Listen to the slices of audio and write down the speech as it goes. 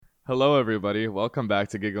Hello, everybody. Welcome back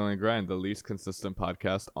to Giggle and Grind, the least consistent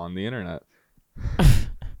podcast on the internet.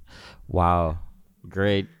 Wow.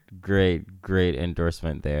 Great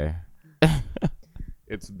endorsement there.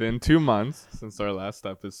 It's been 2 months since our last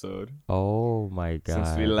episode. Oh my God.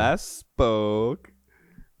 Since we last spoke,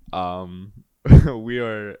 um, we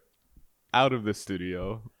are out of the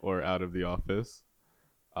studio or out of the office,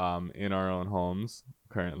 in our own homes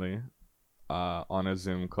currently, on a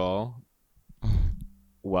Zoom call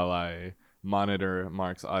while I monitor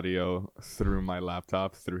Mark's audio through my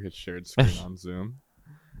laptop through his shared screen on Zoom.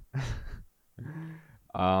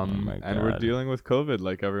 And we're God. dealing with COVID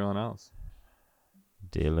like everyone else.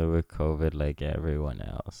 Dealing with COVID like everyone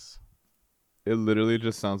else. It literally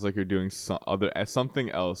just sounds like you're doing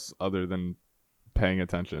something else other than paying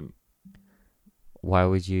attention, Why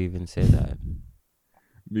would you even say that?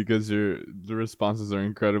 because the responses are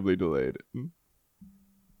incredibly delayed.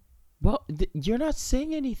 Well, you're not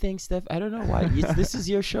saying anything, Steph. I don't know why. This is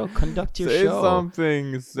your show. Conduct your Say show.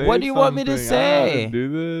 something. Say What do you want me to something. I say?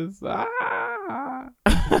 do this.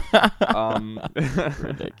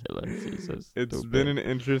 Ridiculous. He's so It's stupid. been an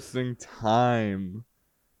interesting time.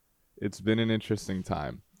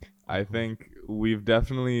 I think we've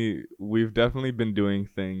definitely been doing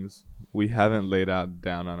things. We haven't laid out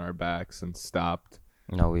down on our backs and stopped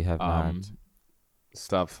No, we have not.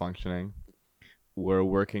 stopped functioning. We're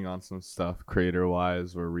working on some stuff creator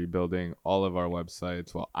wise. We're rebuilding all of our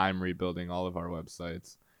websites. Well, I'm rebuilding all of our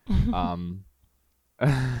websites. um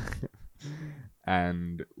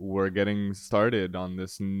and we're getting started on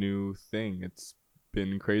this new thing. It's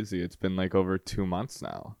been crazy. It's been like over 2 months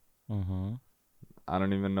now. Mm-hmm. I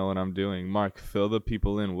don't even know what I'm doing. Mark, fill the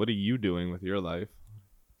people in. What are you doing with your life?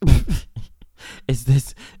 Is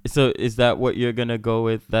that what you're gonna go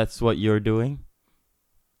with? That's what you're doing?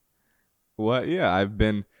 What? Yeah, I've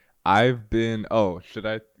been. Oh, should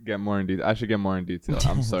I get more in detail? I should get more in detail.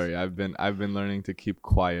 I'm sorry. I've been learning to keep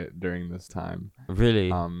quiet during this time.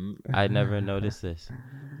 Really? I never noticed this.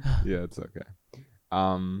 Yeah, it's okay.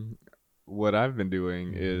 What I've been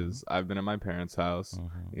doing is I've been at my parents' house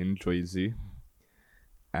in Jersey,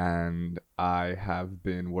 and I have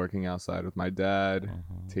been working outside with my dad,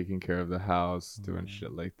 taking care of the house, doing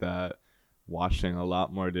shit like that, washing a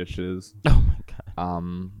lot more dishes. Oh my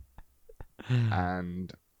God.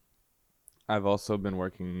 And I've also been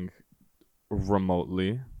working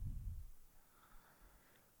remotely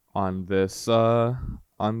on this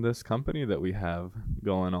company that we have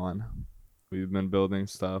going on. We've been building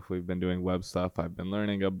stuff. We've been doing web stuff. I've been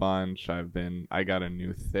learning a bunch. I got a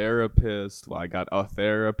new therapist. Well, I got a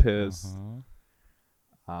therapist.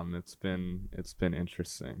 It's been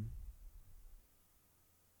interesting.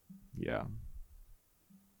 Yeah.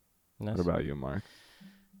 That's What about you, Mark?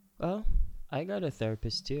 Well, I got a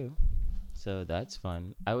therapist too, so that's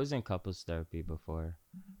fun. I was in couples therapy before,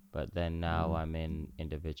 but then now I'm in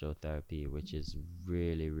individual therapy, which is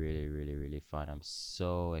really, really, really, really fun. I'm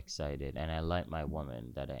so excited, and I like my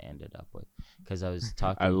woman that I ended up with, because I was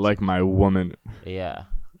talking. I like my woman. Yeah,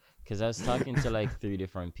 because I was talking to like 3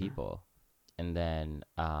 different people, and then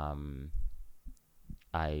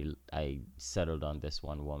I settled on this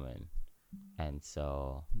one woman. And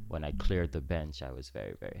so when I cleared the bench, I was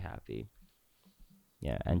very, very happy.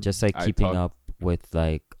 Yeah, and just like keeping up with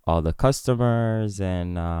like all the customers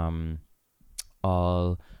and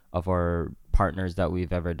all of our partners that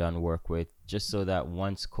we've ever done work with, just so that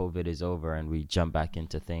once COVID is over and we jump back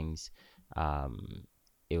into things,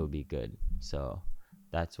 it will be good. So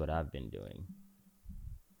that's what I've been doing.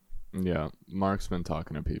 Yeah, Mark's been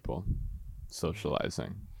talking to people,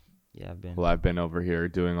 socializing. Yeah, I've been over here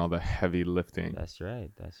doing all the heavy lifting. That's right.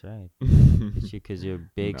 Because you're a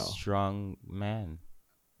big, strong man.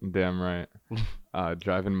 Damn right.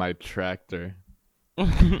 Driving my tractor.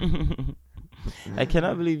 I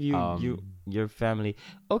cannot believe your family.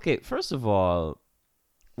 Okay, first of all,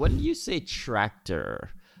 when you say tractor,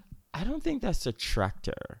 I don't think that's a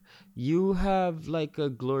tractor. You have like a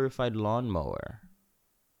glorified lawnmower.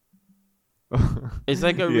 It's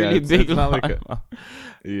like a really big lawnmower.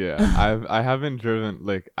 Yeah, I haven't driven,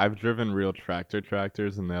 like, I've driven real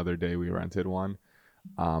tractors, and the other day we rented one.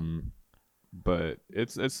 But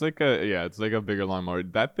it's like a bigger lawnmower.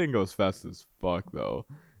 That thing goes fast as fuck though.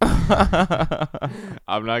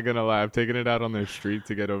 I'm not gonna lie, I've taken it out on the street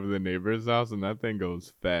to get over the neighbor's house, and that thing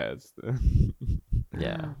goes fast.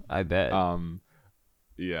 Yeah, I bet.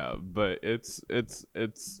 Yeah, but it's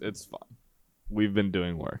fun. We've been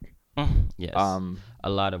doing work. Yes. A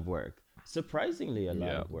lot of work. Surprisingly, a lot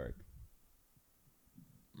of work.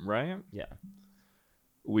 Right? Yeah.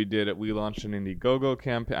 We did it. We launched an Indiegogo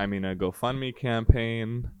campaign. I mean, a GoFundMe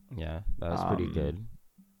campaign. Yeah, that was pretty good.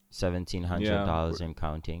 $1,700 and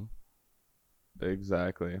counting.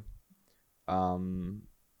 Exactly. And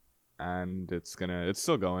it's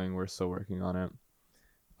still going. We're still working on it.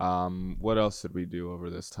 What else did we do over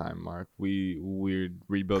this time, Mark? We're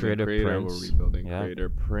rebuilding Creator. We're rebuilding Creator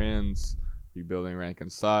Prince, rebuilding Rankin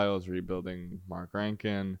Styles, rebuilding Mark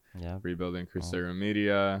Rankin, rebuilding Crusader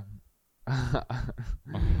Media.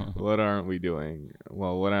 What aren't we doing?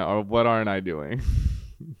 Well, what aren't I doing?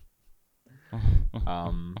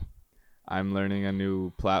 I'm learning a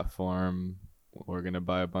new platform. We're gonna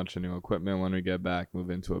buy a bunch of new equipment when we get back, move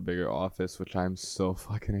into a bigger office, which I'm so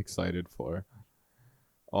fucking excited for.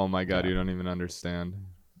 Oh my god, you don't even understand.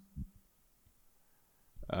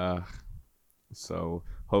 So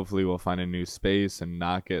hopefully we'll find a new space and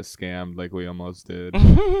not get scammed like we almost did.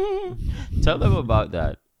 Tell them about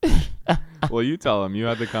that. Well, you tell them. You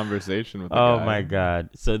had the conversation with the guy. Oh my god.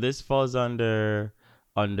 So this falls under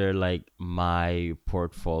like my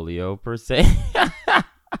portfolio per se.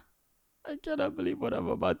 I cannot believe what I'm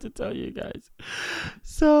about to tell you guys.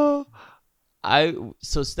 So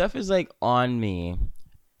Steph is like on me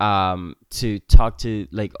to talk to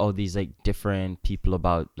like all these like different people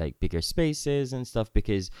about like bigger spaces and stuff,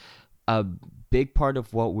 because a big part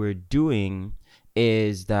of what we're doing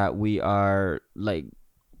is that we are like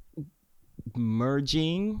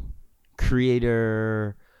merging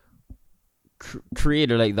creator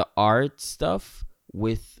like the art stuff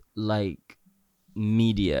with like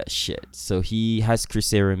media shit. So he has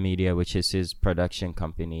Crusader Media, which is his production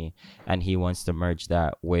company, and he wants to merge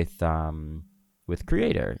that with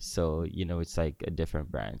Creator. So it's like a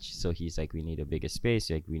different branch. So he's like, we need a bigger space,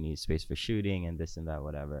 like we need space for shooting and this and that,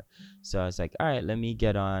 whatever. So I was like, all right, let me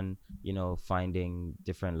get on finding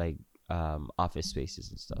different like office spaces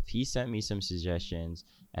and stuff. He sent me some suggestions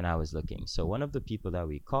and I was looking. So one of the people that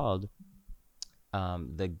we called,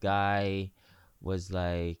 the guy was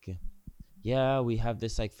like, yeah, we have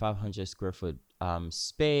this like 500 square foot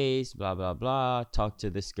space, blah blah blah, talk to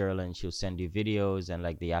this girl and she'll send you videos and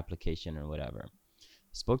like the application and whatever.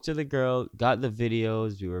 Spoke to the girl, got the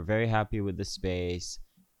videos, we were very happy with the space,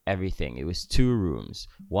 everything. It was 2 rooms.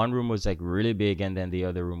 One room was like really big and then the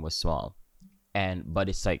other room was small, but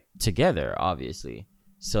it's like together obviously.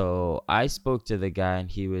 So I spoke to the guy and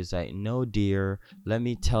he was like, no dear, let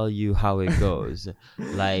me tell you how it goes.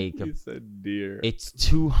 Like you said dear. It's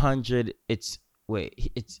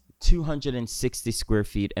 260 square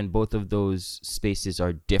feet and both of those spaces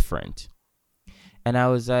are different. And I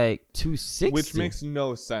was like, 260? Which makes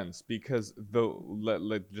no sense because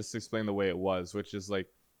let just explain the way it was, which is like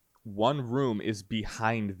one room is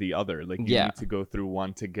behind the other. Like you need to go through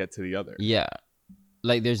one to get to the other. Yeah.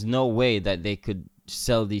 Like there's no way that they could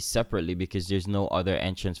sell these separately because there's no other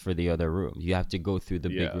entrance for the other room. You have to go through the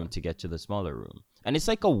big room to get to the smaller room. And it's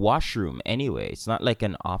like a washroom anyway. It's not like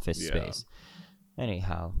an office space.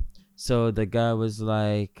 Anyhow, so the guy was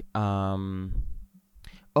like, that's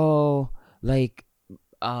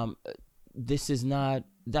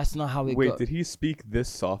not how it goes. Wait, did he speak this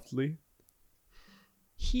softly?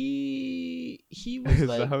 He was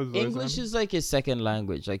like, English is like his second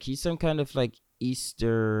language. Like he's some kind of like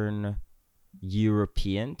Eastern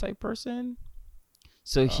European type person.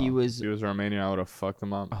 So he was Romanian, I would have fucked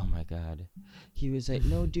him up. Oh my god. He was like,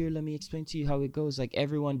 no dear, let me explain to you how it goes. Like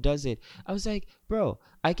everyone does it. I was like, bro,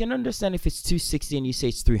 I can understand if it's 260 and you say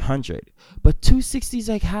it's 300, but 260 is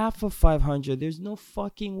like half of 500. There's no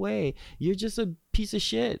fucking way. You're just a piece of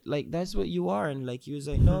shit. Like that's what you are. And like he was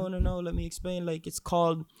like, no, let me explain. Like it's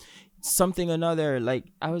called something another. Like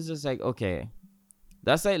I was just like, okay,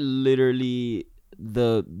 that's like literally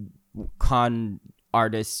the con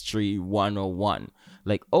artistry 101.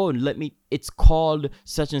 Like, oh, it's called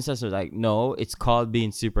such and such. Like, no, it's called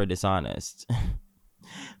being super dishonest.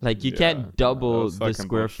 Like you can't double the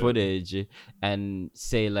square footage and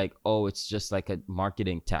say like, oh, it's just like a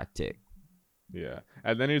marketing tactic. Yeah.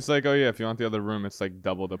 And then he's like, oh yeah, if you want the other room, it's like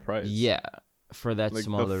double the price. Yeah, for that like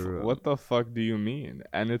smaller room. What the fuck do you mean?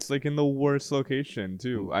 And it's like in the worst location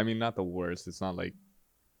too. I mean, not the worst. It's not like,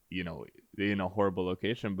 in a horrible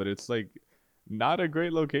location, but it's like not a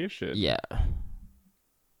great location. Yeah.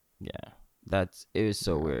 It was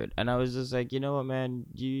so weird. And I was just like, you know what, man,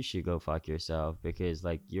 you should go fuck yourself because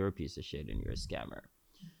like you're a piece of shit and you're a scammer.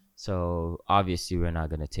 So obviously we're not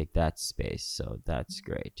gonna take that space, so that's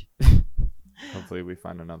great. Hopefully we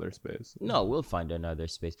find another space. No, we'll find another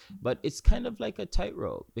space, but it's kind of like a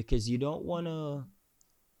tightrope because you don't want to,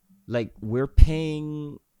 like, we're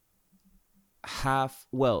paying a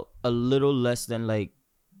little less than like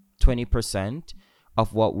 20%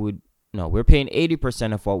 of what we're paying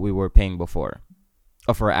 80% of what we were paying before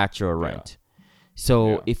of our actual rent.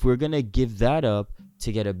 So if we're gonna give that up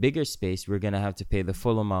to get a bigger space, we're gonna have to pay the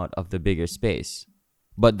full amount of the bigger space.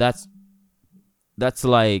 But that's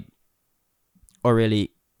like already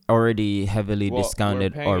heavily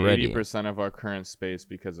discounted we're paying already. 80% of our current space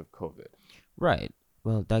because of COVID. Right.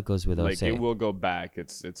 Well, that goes without Like saying. it will go back.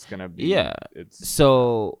 It's gonna be. Yeah. It's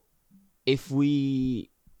So if we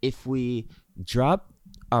drop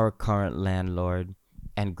our current landlord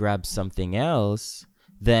and grab something else,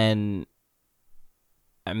 then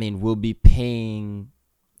I mean we'll be paying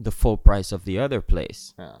the full price of the other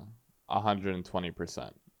place. yeah,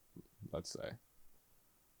 120%. Let's say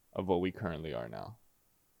of what we currently are now.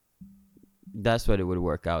 That's what it would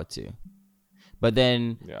work out to. But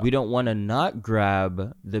then we don't want to not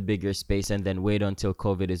grab the bigger space and then wait until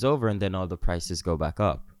COVID is over and then all the prices go back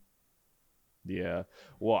up. Yeah.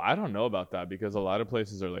 Well, I don't know about that because a lot of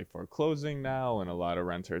places are like foreclosing now, and a lot of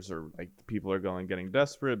renters are like, people are getting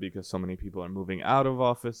desperate because so many people are moving out of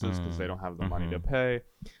offices because they don't have the money to pay.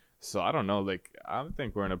 So I don't know. Like, I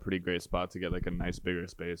think we're in a pretty great spot to get like a nice bigger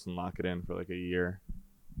space and lock it in for like a year.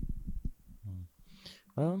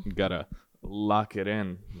 Well, You gotta lock it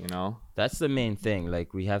in, you know? that's the main thing.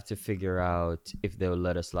 Like, we have to figure out if they'll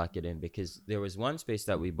let us lock it in, because there was one space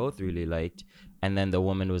that we both really liked, and then the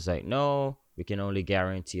woman was like, no, we can only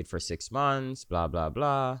guarantee it for 6 months, blah blah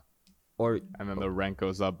blah. And then the rent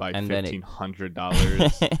goes up by and then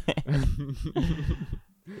 $1,500.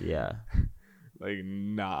 Yeah. Like,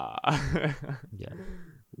 nah. Yeah.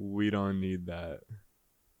 We don't need that.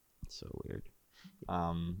 So weird.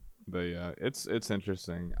 But yeah, it's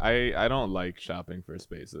interesting. I don't like shopping for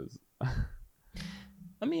spaces.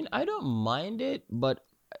 I mean, I don't mind it, but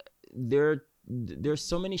there's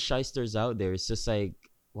so many shysters out there. It's just like,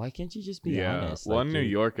 why can't you just be honest? Well, like, in New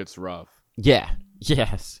York, it's rough. Yeah.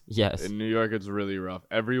 Yes. In New York, it's really rough.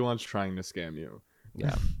 Everyone's trying to scam you.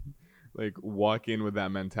 Yeah. Like, walk in with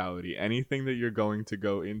that mentality. Anything that you're going to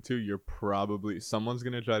go into, someone's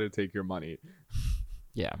gonna try to take your money.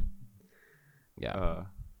 Yeah. Yeah.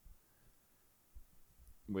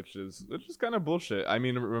 Which is kind of bullshit. I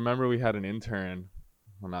mean, remember we had an intern.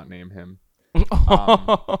 I'll not name him.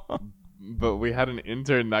 But we had an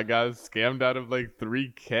intern that got scammed out of like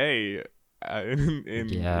 $3,000 in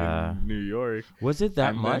New York. Was it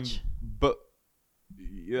that much? But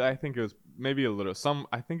yeah, I think it was maybe a little.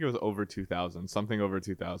 I think it was over 2,000, something over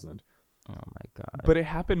 2,000. Oh my god! But it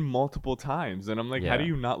happened multiple times, and I'm like, how do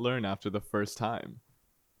you not learn after the first time?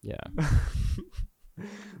 Yeah.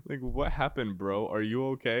 Like, what happened, bro? Are you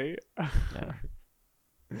okay? Yeah.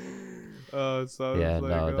 So yeah,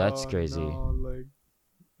 like, no, that's crazy. No, like,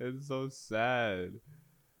 it's so sad.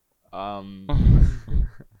 But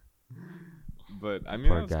I mean,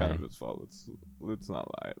 that's kind of his fault. Let's not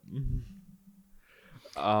lie.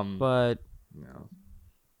 But no.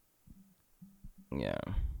 Yeah.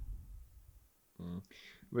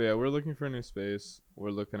 But yeah, we're looking for a new space. We're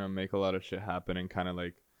looking to make a lot of shit happen and kind of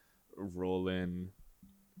like roll in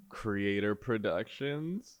creator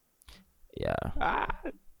productions. Yeah.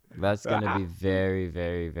 That's gonna be very,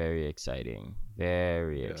 very, very exciting.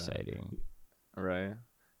 Very exciting. Right.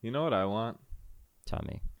 You know what I want? Tell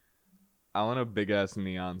me. I want a big ass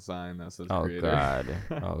neon sign that says creator. God.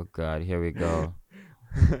 Oh god, here we go.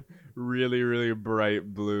 Really, really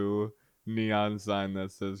bright blue neon sign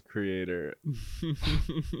that says creator.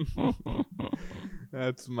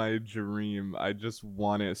 That's my dream. I just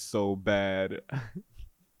want it so bad.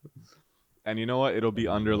 And you know what? It'll be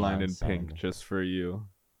underlined in pink just for you.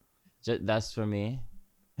 That's for me?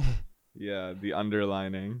 Yeah, the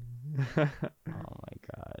underlining. Oh my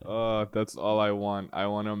god. Oh, that's all I want. I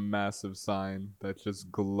want a massive sign that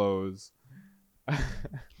just glows.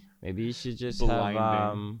 Maybe you should just Blinding.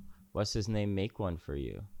 have what's his name make one for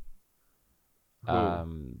you.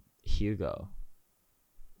 Who? Hugo.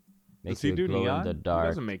 Does he do neon? In the dark. He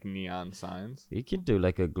doesn't make neon signs. You can do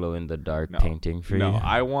like a glow in the dark painting for you. No,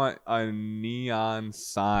 I want a neon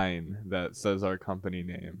sign that says our company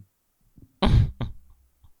name.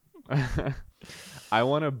 I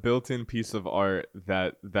want a built-in piece of art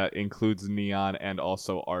that includes neon and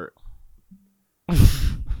also art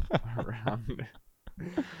around it.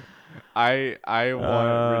 I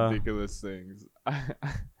want ridiculous things.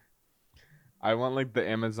 I want like the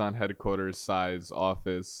Amazon headquarters size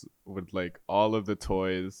office with like all of the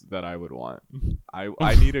toys that I would want. I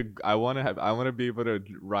want to be able to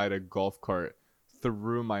ride a golf cart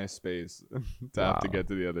through my space to have to get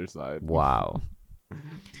to the other side. Wow.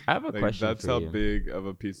 I have a question that's for how you. big of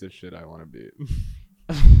a piece of shit I want to be.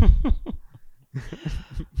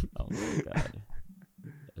 Oh my god.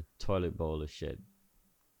 A toilet bowl of shit.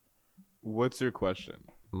 What's your question?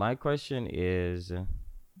 My question is,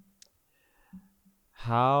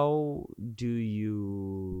 how do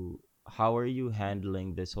you how are you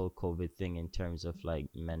handling this whole COVID thing in terms of like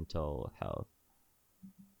mental health?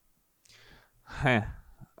 Huh,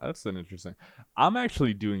 that's an interesting. I'm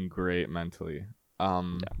actually doing great mentally.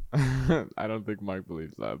 Yeah. I don't think Mark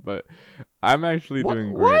believes that, but I'm actually What?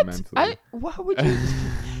 doing great What? mentally. Why would you?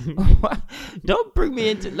 Don't bring me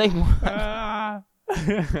into like. What? Ah.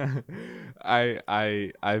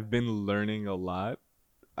 I've been learning a lot.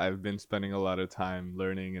 I've been spending a lot of time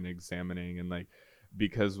learning and examining, and like,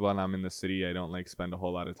 because when I'm in the city I don't like spend a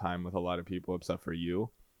whole lot of time with a lot of people except for you.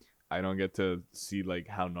 I don't get to see like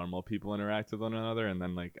how normal people interact with one another, and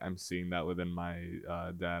then like I'm seeing that within my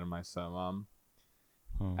dad and my stepmom,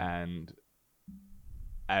 Hmm.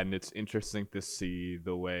 and it's interesting to see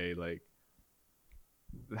the way like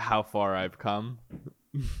how far I've come.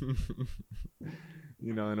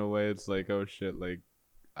 In a way, it's like, oh shit, like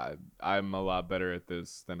I'm a lot better at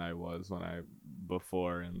this than I was when I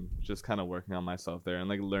before, and just kind of working on myself there and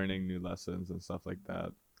like learning new lessons and stuff like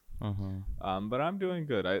that. Mm-hmm. But I'm doing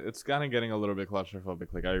good. It's kind of getting a little bit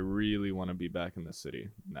claustrophobic. Like I really want to be back in the city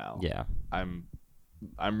now. Yeah. I'm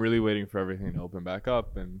I'm really waiting for everything to open back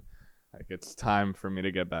up, and like it's time for me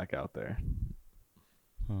to get back out there.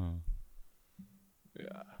 Hmm.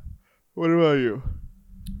 Yeah. What about you?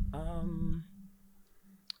 Um.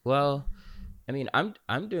 Well, I mean,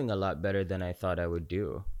 I'm doing a lot better than I thought I would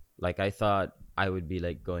do. Like I thought I would be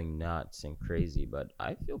like going nuts and crazy, but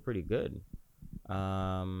I feel pretty good.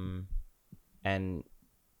 Um, and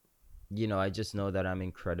I just know that I'm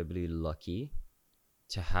incredibly lucky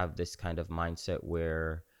to have this kind of mindset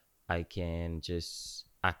where I can just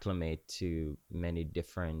acclimate to many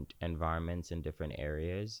different environments in different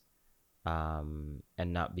areas, and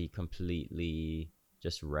not be completely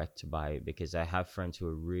just wrecked by it, because I have friends who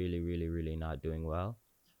are really, really, really not doing well.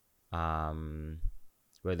 Um,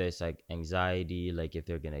 whether it's like anxiety, like if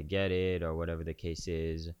they're gonna get it or whatever the case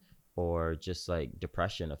is, or just like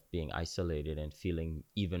depression of being isolated and feeling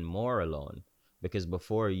even more alone. Because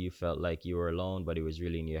before you felt like you were alone, but it was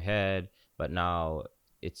really in your head. But now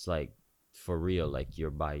it's like for real, like you're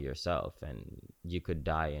by yourself and you could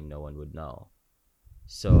die and no one would know.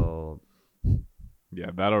 So, Yeah,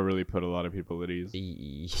 that'll really put a lot of people at ease.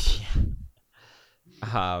 yeah.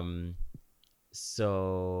 Um,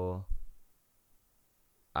 so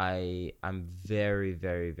I'm very,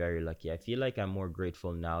 very, very lucky. I feel like I'm more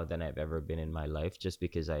grateful now than I've ever been in my life, just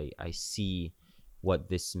because I see what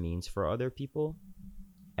this means for other people,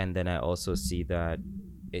 and then I also see that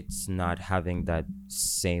it's not having that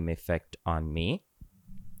same effect on me.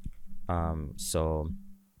 So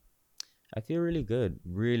I feel really good,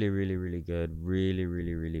 really, really, really good, really,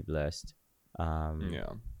 really, really blessed. Um,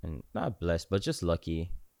 Yeah. and not blessed, but just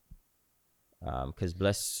lucky. Because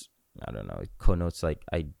blessed, I don't know, it connotes like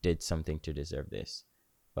I did something to deserve this,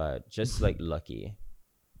 but just like lucky.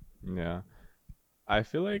 Yeah. I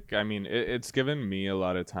feel like, I mean, it's given me a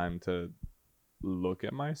lot of time to look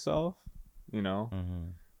at myself, you know, Mm-hmm.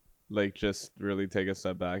 like just really take a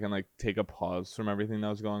step back and like take a pause from everything that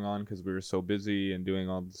was going on, because we were so busy and doing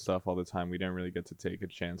all the stuff all the time. We didn't really get to take a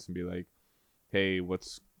chance and be like, hey,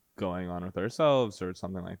 what's going on with ourselves or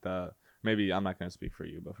something like that. Maybe I'm not going to speak for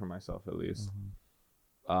you, but for myself at least.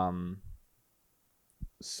 Mm-hmm. Um,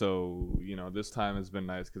 so, this time has been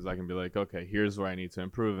nice because I can be like, okay, here's where I need to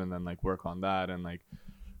improve, and then like work on that, and like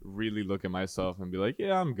really look at myself and be like,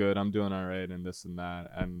 yeah, I'm good, I'm doing all right, and this and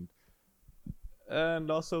that,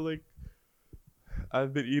 and also like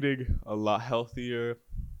I've been eating a lot healthier,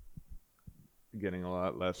 getting a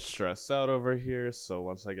lot less stressed out over here. So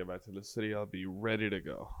once I get back to the city, I'll be ready to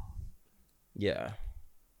go. Yeah,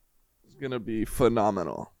 It's gonna be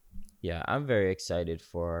phenomenal. yeah, I'm very excited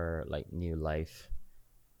for like new life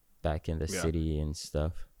back in the Yeah, city and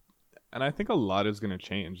stuff. and I think a lot is gonna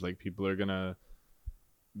change. Like people are gonna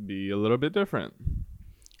be a little bit different.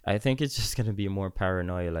 I think it's just gonna be more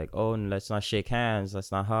paranoia, like, oh, let's not shake hands,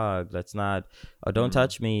 let's not hug, let's not, oh, don't Mm.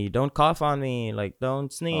 touch me, don't cough on me, like, don't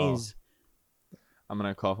Oh, sneeze. I'm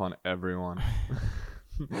gonna cough on everyone.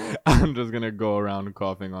 I'm just gonna go around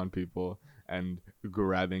coughing on people and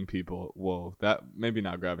grabbing people. Whoa, that maybe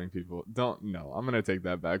not grabbing people. Don't no. I'm gonna take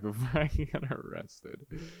that back before I get arrested.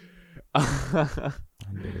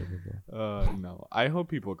 Unbelievable. No. I hope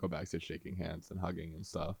people go back to shaking hands and hugging and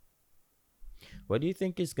stuff. What do you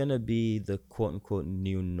think is gonna be the quote unquote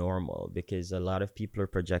new normal? Because a lot of people are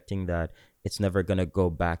projecting that it's never gonna go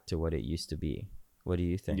back to what it used to be. What do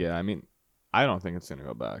you Yeah, think? I mean, I don't think it's gonna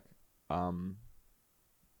go back. The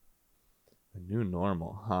new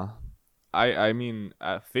normal, huh? I mean,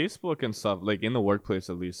 at Facebook and stuff, like in the workplace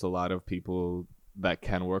at least, a lot of people that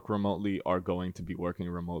can work remotely are going to be working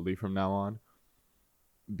remotely from now on.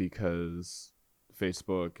 because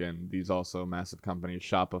Facebook and these also massive companies,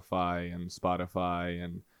 Shopify and Spotify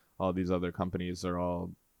and all these other companies are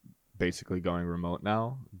all basically going remote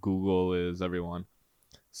now. Google is everyone.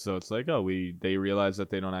 So it's like, they realize that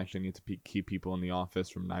they don't actually need to keep people in the office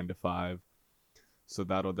from 9 to 5. So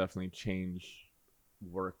that'll definitely change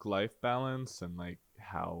work-life balance and like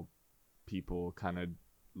how people kind of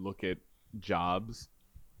look at jobs.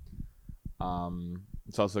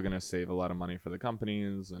 It's also going to save a lot of money for the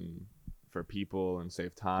companies and for people and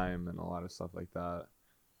save time and a lot of stuff like that.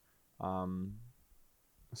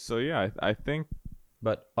 So yeah, I think.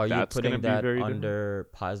 But are you putting that under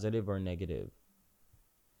positive or negative?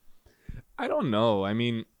 I don't know. I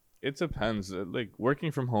mean, it depends. Like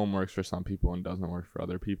working from home works for some people and doesn't work for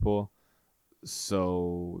other people.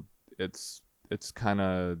 So it's kind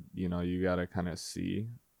of, you got to kind of see.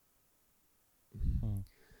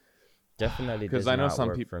 Definitely does I know not some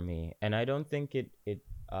work for me. And I don't think it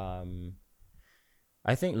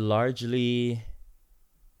I think largely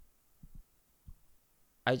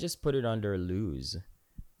I just put it under lose.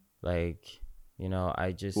 Like,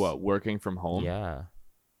 I just... What, working from home? Yeah.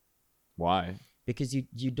 Why? Because you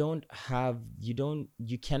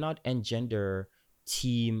cannot engender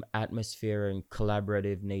team atmosphere and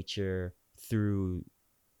collaborative nature through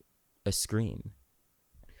a screen.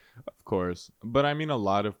 Of course. But I mean, a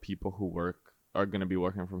lot of people who are going to be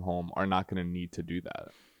working from home are not going to need to do that.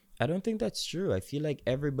 I don't think that's true. I feel like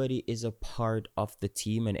everybody is a part of the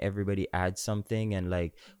team and everybody adds something, and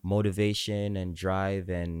like motivation and drive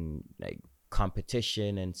and like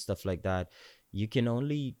competition and stuff like that. You can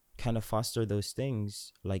only kind of foster those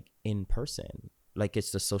things like in person. Like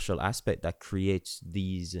it's the social aspect that creates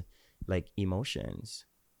these like emotions.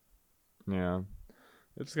 Yeah.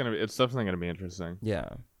 It's definitely going to be interesting. Yeah.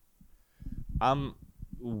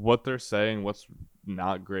 What they're saying, what's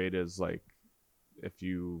not great is like, if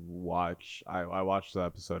you watch, I watched the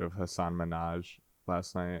episode of Hassan Minhaj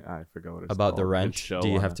last night. I forgot what it's about called. the rent. Do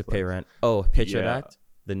you have to pay rent? Oh, Patriot Act,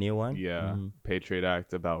 the new one. Yeah, Patriot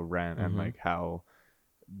Act about rent and like how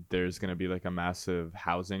there's gonna be like a massive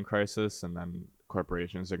housing crisis, and then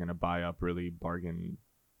corporations are gonna buy up really bargain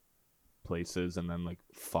places and then like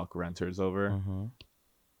fuck renters over.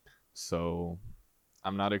 So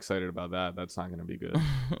I'm not excited about that. That's not gonna be good.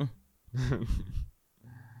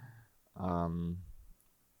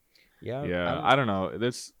 Yeah, I don't know.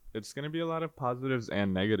 It's gonna be a lot of positives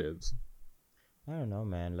and negatives. I don't know,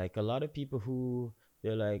 man. Like a lot of people who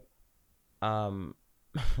they're like,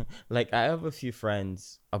 like I have a few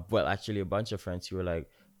friends, well, actually a bunch of friends who are like,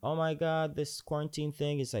 oh my God, this quarantine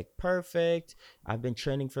thing is like perfect. I've been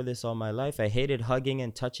training for this all my life. I hated hugging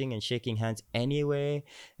and touching and shaking hands anyway.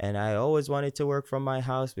 And I always wanted to work from my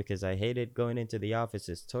house because I hated going into the office.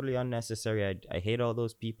 It's totally unnecessary. I hate all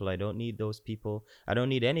those people. I don't need those people. I don't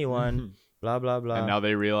need anyone. Blah, blah, blah. And now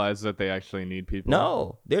they realize that they actually need people.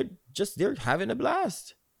 No, they're having a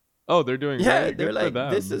blast. Oh, they're doing great. They're like,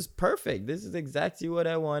 this is perfect. This is exactly what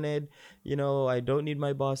I wanted. I don't need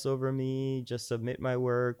my boss over me. Just submit my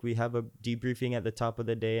work. We have a debriefing at the top of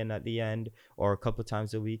the day and at the end, or a couple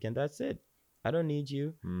times a week, and that's it. I don't need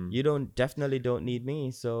you. You definitely don't need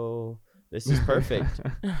me. So this is perfect.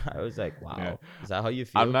 I was like, wow. Yeah. Is that how you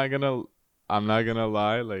feel? I'm not gonna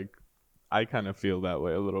lie. Like, I kind of feel that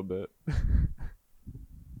way a little bit.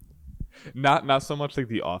 Not so much like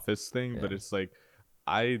the office thing, but it's like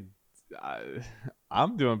I'm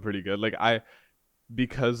doing pretty good. Like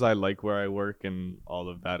because I like where I work and all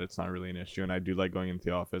of that, it's not really an issue. And I do like going into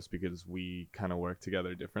the office because we kind of work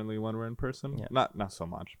together differently when we're in person. Yeah. Not so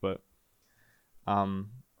much, but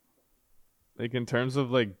like in terms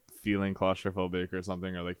of like feeling claustrophobic or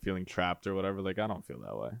something, or like feeling trapped or whatever, like I don't feel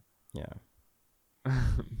that way. Yeah.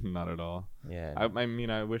 Not at all. Yeah. I mean,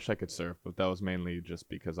 I wish I could surf, but that was mainly just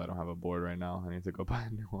because I don't have a board right now. I need to go buy a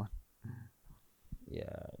new one.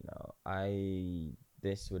 Yeah, no,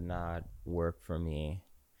 this would not work for me.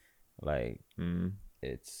 Like,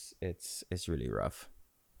 it's really rough.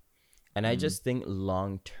 And I just think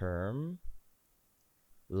long term,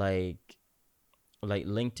 like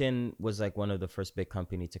LinkedIn was like one of the first big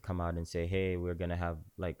company to come out and say, hey, we're going to have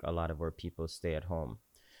like a lot of our people stay at home.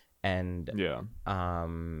 And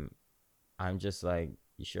I'm just like,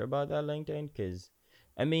 you sure about that, LinkedIn? Because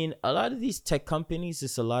I mean, a lot of these tech companies,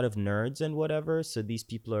 it's a lot of nerds and whatever. So these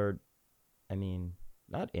people are, I mean,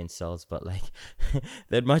 not incels, but like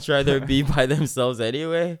they'd much rather be by themselves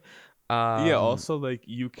anyway. Yeah. Also, like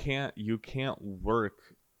you can't work.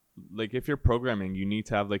 Like if you're programming, you need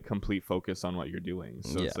to have like complete focus on what you're doing.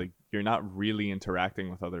 So it's like you're not really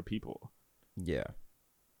interacting with other people. Yeah.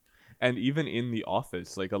 And even in the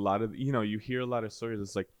office, like a lot of, you hear a lot of stories.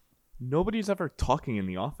 It's like nobody's ever talking in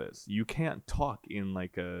the office. You can't talk in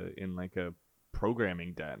like a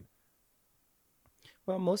programming den.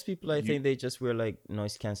 Well, most people, I You think they just wear like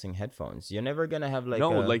noise canceling headphones. You're never gonna have like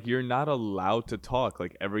No, a. like you're not allowed to talk.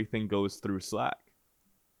 Like everything goes through Slack.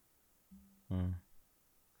 Hmm.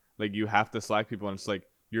 Like you have to Slack people, and it's like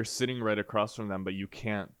you're sitting right across from them, but you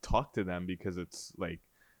can't talk to them because it's like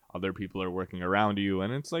other people are working around you,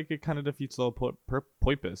 and it's like it kind of defeats the whole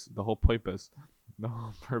purpose, the whole purpose.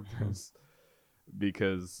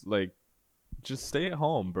 Because like, just stay at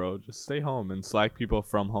home, bro. Just stay home and Slack people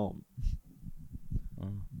from home.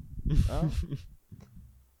 Hmm. Well,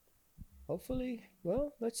 hopefully,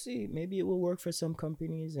 well, let's see. Maybe it will work for some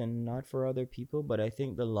companies and not for other people. But I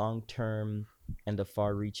think the long term and the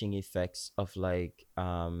far reaching effects of like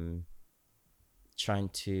trying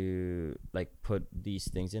to like put these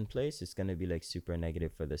things in place is going to be like super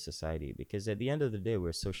negative for the society, because at the end of the day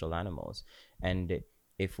we're social animals, and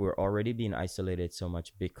if we're already being isolated so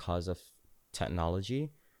much because of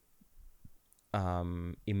technology,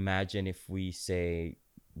 imagine if we say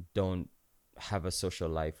don't have a social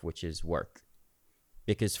life, which is work,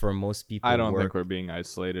 because for most I people don't think work. we're being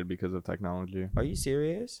isolated because of technology. Are you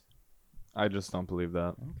serious? I just don't believe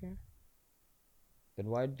that. Okay. Then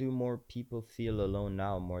why do more people feel alone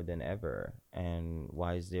now more than ever? And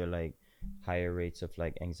why is there like higher rates of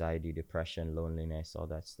like anxiety, depression, loneliness, all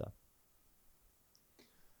that stuff?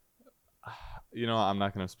 You know, I'm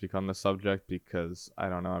not going to speak on the subject because I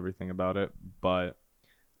don't know everything about it, but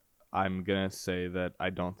I'm going to say that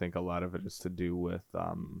I don't think a lot of it is to do with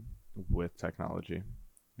technology,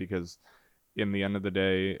 because in the end of the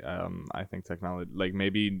day, I think technology, like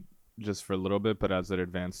maybe just for a little bit, but as it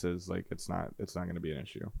advances, like it's not going to be an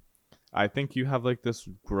issue. I think you have like this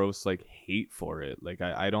gross like hate for it. Like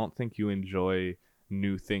I don't think you enjoy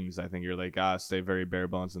new things. I think you're like, stay very bare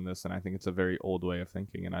bones in this, and I think it's a very old way of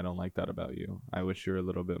thinking, and I don't like that about you. I wish you were a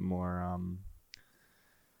little bit more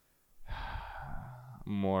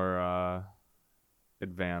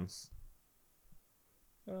advanced.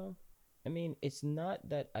 Well, I mean, it's not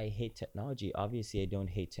that I hate technology. Obviously, I don't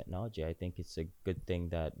hate technology. I think it's a good thing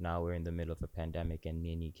that now we're in the middle of a pandemic and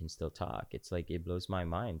me and you can still talk. It's like it blows my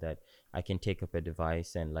mind that I can take up a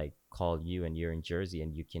device and like call you and you're in Jersey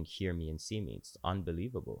and you can hear me and see me. It's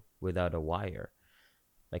unbelievable without a wire.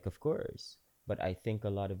 Like, of course. But I think a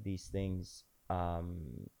lot of these things,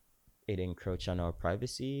 it encroach on our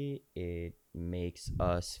privacy. It makes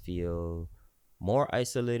us feel more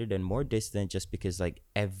isolated and more distant just because like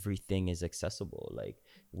everything is accessible. Like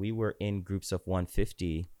we were in groups of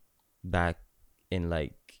 150 back in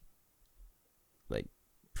like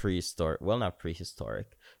prehistoric, well, not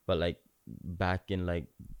prehistoric, but like back in like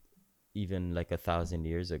even like 1,000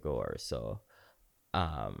 years ago or so.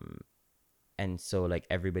 um and so like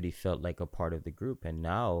everybody felt like a part of the group, and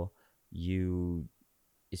now you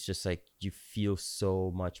it's just like you feel so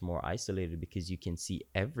much more isolated because you can see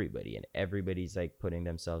everybody and everybody's like putting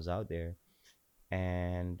themselves out there.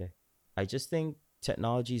 And I just think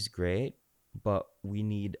technology is great, but we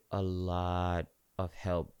need a lot of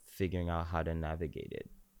help figuring out how to navigate it.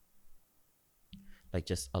 Like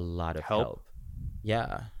just a lot of Help? help.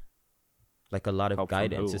 Yeah. Like a lot of Help from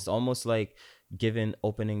guidance. who? It's almost like giving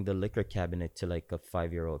opening the liquor cabinet to like a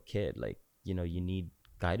 5-year-old kid. Like, you need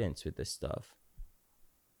guidance with this stuff.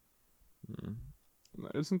 Hmm.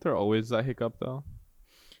 Isn't there always that hiccup though?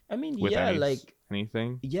 I mean, With yeah, like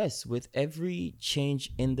anything? yes, with every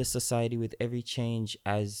change in the society, with every change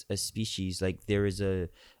as a species, like there is a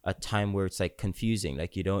time where it's like confusing,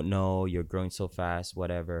 like you don't know, you're growing so fast,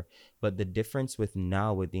 whatever. But the difference with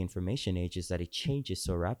now with the information age is that it changes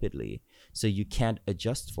so rapidly, so you can't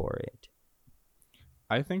adjust for it.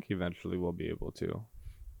 I think eventually we'll be able to.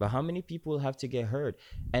 But how many people have to get hurt?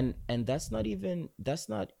 And that's not even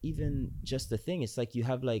just the thing. It's like you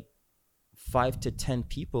have like 5 to 10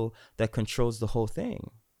 people that controls the whole thing.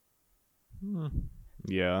 Hmm.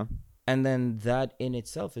 Yeah. And then that in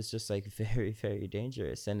itself is just like very, very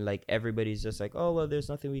dangerous. And like everybody's just like, oh well, there's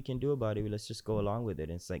nothing we can do about it, let's just go along with it.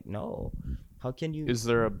 And it's like, no. How can you? Is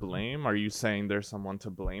there a blame? Are you saying there's someone to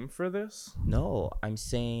blame for this? No, I'm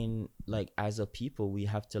saying like as a people we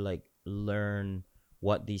have to like learn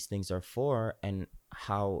what these things are for and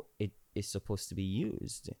how it is supposed to be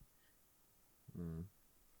used. Hmm.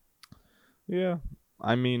 Yeah.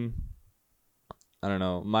 I mean, I don't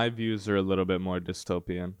know. My views are a little bit more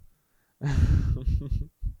dystopian.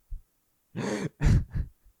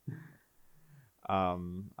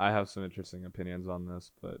 I have some interesting opinions on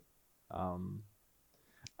this, but um,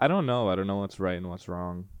 I don't know. I don't know what's right and what's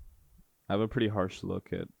wrong. I have a pretty harsh look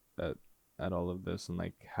at at all of this, and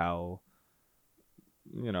like how,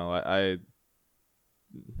 I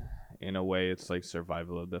in a way it's like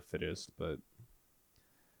survival of the fittest, but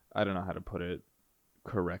I don't know how to put it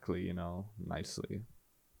correctly, you know, nicely.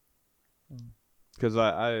 Because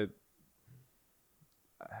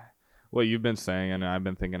what you've been saying and I've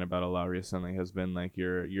been thinking about a lot recently has been like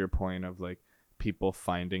your point of like people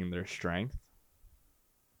finding their strength.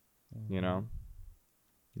 You know,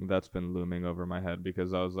 that's been looming over my head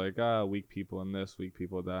because I was like, weak people in this, weak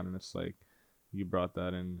people that, and it's like you brought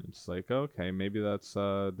that in. It's like, okay, maybe that's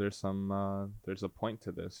there's a point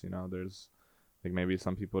to this. You know, there's like maybe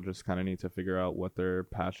some people just kind of need to figure out what they're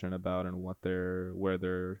passionate about and where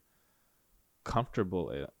they're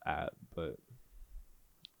comfortable at. But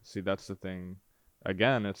see, that's the thing.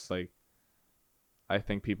 Again, it's like I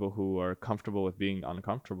think people who are comfortable with being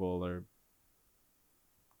uncomfortable are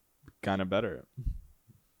kind of better.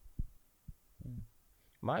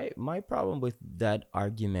 My problem with that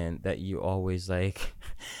argument that you always like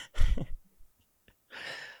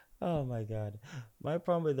oh my god, my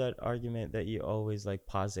problem with that argument that you always like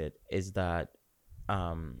posit is that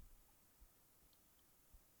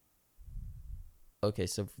okay,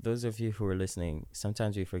 so for those of you who are listening,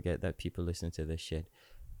 sometimes we forget that people listen to this shit.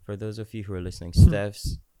 For those of you who are listening,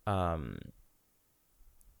 Steph's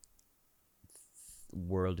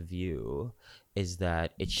worldview is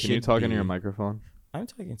that it should. Can you talk into your microphone? I'm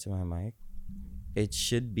talking to my mic. It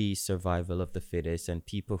should be survival of the fittest, and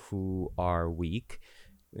people who are weak,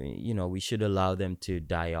 you know, we should allow them to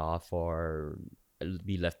die off or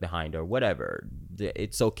be left behind or whatever.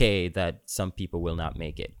 It's okay that some people will not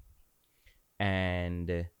make it. And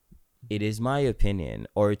it is my opinion,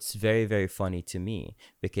 or it's very, very funny to me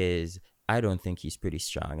because I don't think he's pretty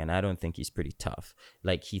strong and I don't think he's pretty tough.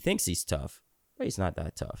 Like, he thinks he's tough, but he's not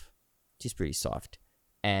that tough. He's pretty soft.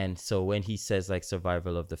 And so when he says like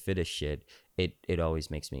survival of the fittest shit, it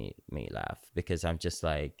always makes me laugh because I'm just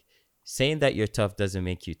like, saying that you're tough doesn't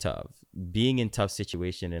make you tough. Being in tough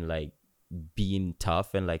situation and like being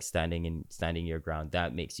tough and like standing your ground,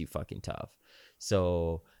 that makes you fucking tough.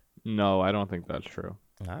 So no, I don't think that's true.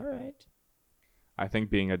 All right. I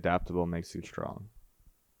think being adaptable makes you strong.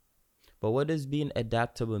 But what does being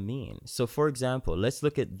adaptable mean? So, for example, let's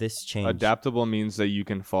look at this change. Adaptable means that you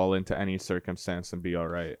can fall into any circumstance and be all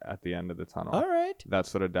right at the end of the tunnel. All right.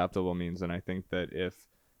 That's what adaptable means. And I think that if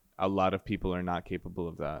a lot of people are not capable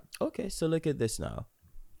of that. Okay, so look at this now.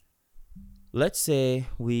 Let's say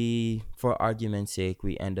we, for argument's sake,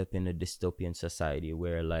 we end up in a dystopian society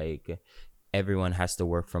where like everyone has to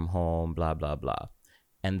work from home, blah, blah, blah.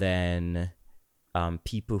 And then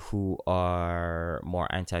people who are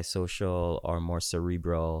more antisocial or more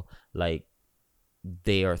cerebral, like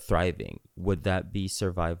they are thriving. Would that be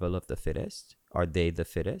survival of the fittest? Are they the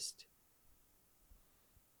fittest?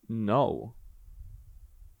 No.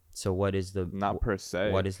 So what is the not per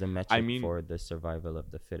se? What is the metric for the survival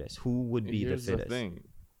of the fittest? Who would be the fittest? Here's the thing.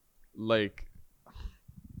 Like,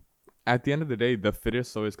 at the end of the day, the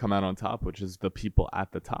fittest always come out on top, which is the people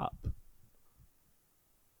at the top.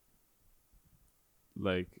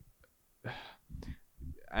 Like,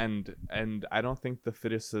 and I don't think the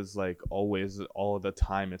fittest is like always all the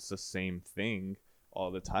time. It's the same thing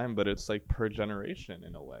all the time, but it's like per generation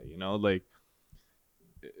in a way, you know, like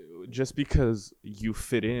just because you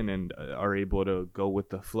fit in and are able to go with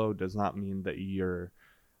the flow does not mean that you're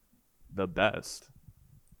the best.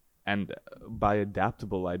 And by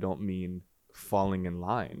adaptable, I don't mean falling in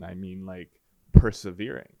line. I mean like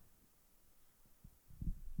persevering.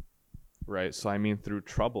 Right? So I mean through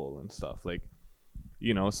trouble and stuff. Like,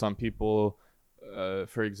 you know, some people,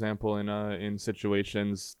 for example, in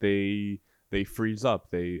situations, they freeze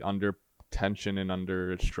up. They under tension and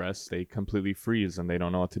under stress, they completely freeze and they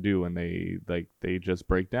don't know what to do, and they just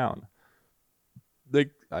break down.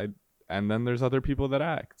 And then there's other people that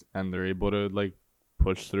act and they're able to like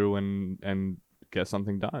push through and get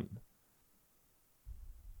something done.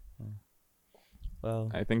 Well,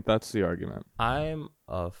 I think that's the argument.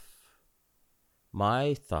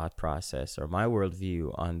 My thought process or my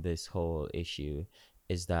worldview on this whole issue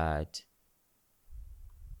is that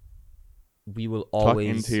we will always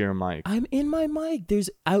talk into your mic. I'm in my mic.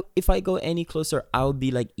 If I go any closer, I'll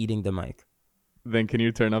be like eating the mic. Then can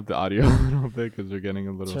you turn up the audio a little bit because we're getting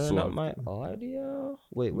a little slow. Turn up my audio.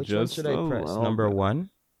 Wait, which one should I press? Number one.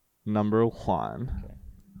 Number one. Okay.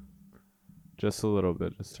 Just a little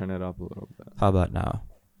bit. Just turn it up a little bit. How about now?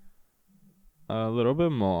 A little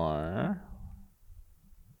bit more.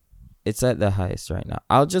 It's at the highest right now.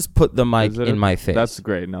 I'll just put the mic in my face. That's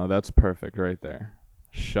great. No, that's perfect right there.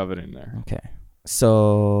 Shove it in there. Okay.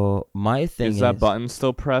 So my thing is that button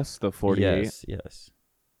still pressed? The 48? Yes.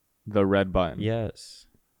 The red button? Yes.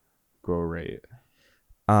 Great.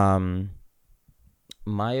 My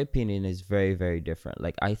my opinion is very, very different.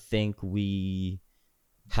 Like, I think we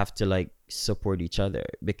have to like support each other,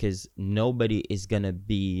 because nobody is gonna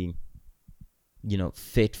be, you know,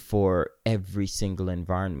 fit for every single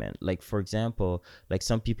environment. Like, for example, like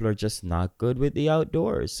some people are just not good with the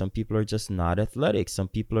outdoors, some people are just not athletic, some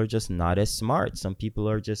people are just not as smart, some people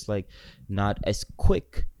are just like not as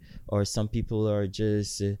quick, or some people are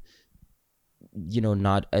just you know,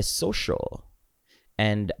 not as social.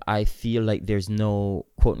 And I feel like there's no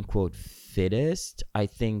quote unquote fittest. I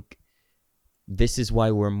think this is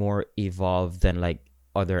why we're more evolved than like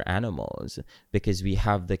other animals, because we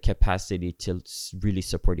have the capacity to really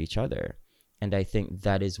support each other. And I think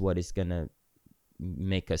that is what is gonna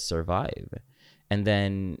make us survive. And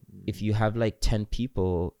then if you have like 10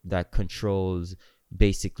 people that controls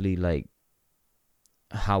basically like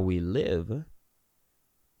how we live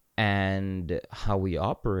and how we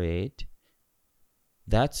operate,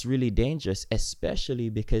 that's really dangerous, especially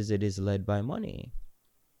because it is led by money.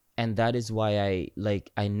 And that is why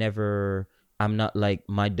I'm not like,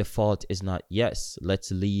 my default is not, yes,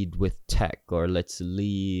 let's lead with tech, or let's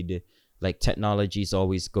lead, like, technology is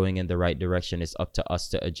always going in the right direction, it's up to us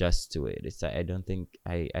to adjust to it. It's I don't think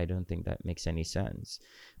that makes any sense,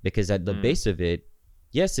 because at the base of it,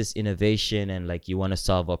 yes, it's innovation and like you want to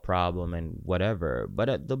solve a problem and whatever, but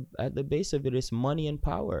at the base of it is money and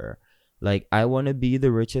power. Like, I want to be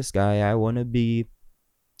the richest guy, I want to be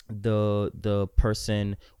the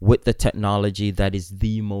person with the technology that is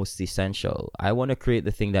the most essential. I want to create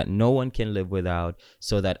the thing that no one can live without,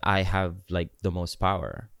 so that I have like the most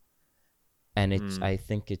power. And I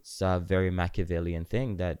think it's a very Machiavellian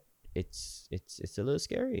thing that it's a little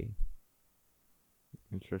scary.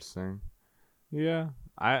 Interesting. Yeah,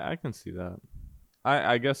 I can see that.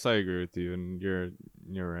 I guess I agree with you, and you're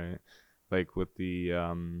right. Like with the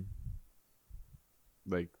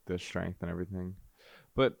like the strength and everything.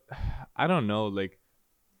 But I don't know, like,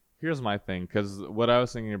 here's my thing, because what I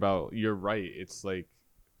was thinking about, you're right. It's like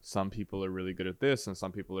some people are really good at this, and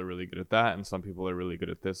some people are really good at that, and some people are really good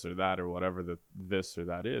at this or that, or whatever this or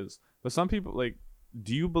that is. But some people, like,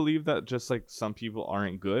 do you believe that just like some people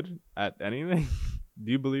aren't good at anything?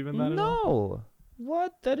 Do you believe in that at all? No.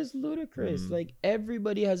 What? That is ludicrous. Like,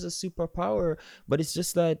 everybody has a superpower, but it's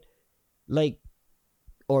just that, like,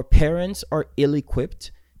 or parents are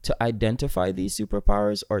ill-equipped to identify these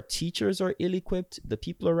superpowers, or teachers are ill-equipped, the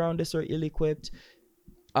people around us are ill-equipped,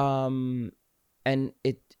 and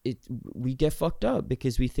we get fucked up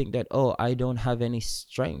because we think that, oh, I don't have any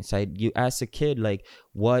strengths. You ask a kid, like,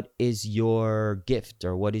 what is your gift,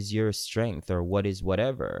 or what is your strength, or what is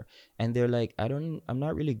whatever, and they're like, I'm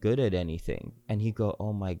not really good at anything. And he go,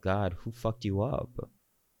 oh my god, who fucked you up?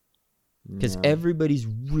 Because everybody's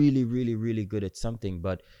really, really, really good at something,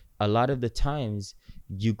 but a lot of the times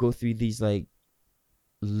you go through these like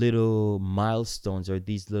little milestones, or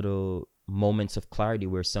these little moments of clarity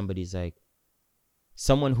where somebody's like,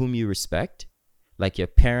 someone whom you respect, like your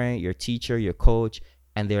parent, your teacher, your coach,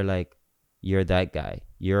 and they're like, you're that guy,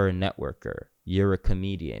 you're a networker, you're a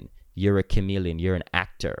comedian, you're a chameleon, you're an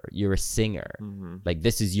actor, you're a singer. Like,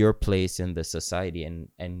 this is your place in the society,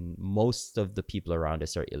 and most of the people around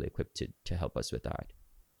us are ill-equipped to help us with that.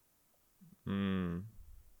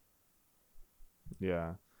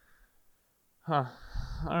 Yeah. Huh.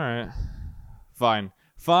 All right. Fine.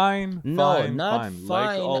 No, not fine.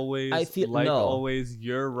 Like always, I feel no. always,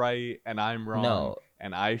 you're right and I'm wrong. No.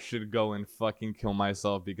 And I should go and fucking kill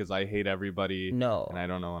myself because I hate everybody. No. And I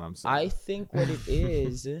don't know what I'm saying. I think what it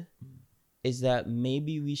is that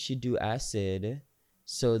maybe we should do acid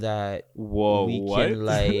so that we can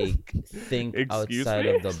like think outside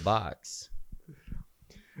of the box.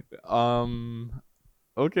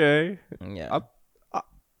 Okay. Yeah.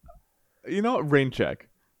 You know what? Rain check.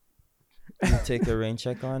 You take a rain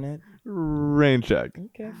check on it? Rain check.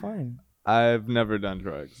 Okay, fine. I've never done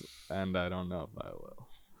drugs, and I don't know if I will.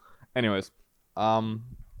 Anyways,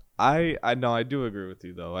 I know I do agree with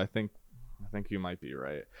you though. I think you might be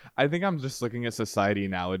right. I think I'm just looking at society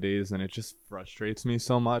nowadays, and it just frustrates me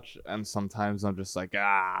so much. And sometimes I'm just like,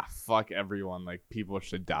 fuck everyone. Like, people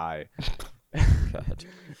should die. God.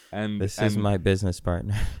 And this is my business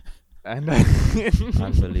partner. And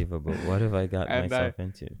unbelievable. What have I got myself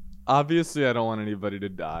into? Obviously, I don't want anybody to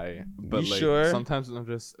die, but you like sure? Sometimes I'm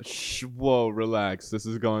just whoa, relax. This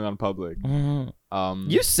is going on public.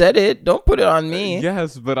 You said it. Don't put it on me.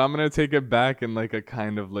 Yes, but I'm gonna take it back in like a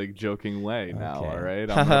kind of like joking way now. All right,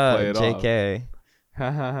 I'm gonna play it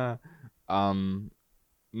JK. off.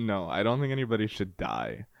 No, I don't think anybody should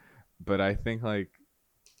die, but I think like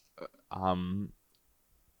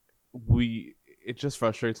it just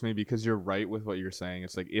frustrates me because you're right with what you're saying.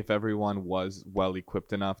 It's like if everyone was well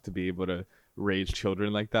equipped enough to be able to raise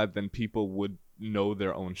children like that, then people would know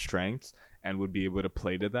their own strengths and would be able to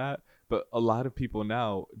play to that. But a lot of people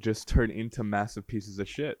now just turn into massive pieces of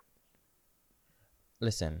shit.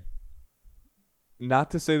 Listen,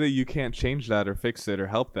 not to say that you can't change that or fix it or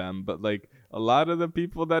help them, but like a lot of the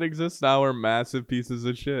people that exist now are massive pieces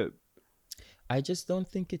of shit. I just don't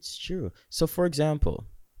think it's true. So for example,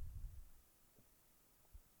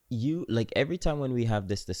 you, like, every time when we have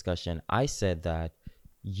this discussion, I said that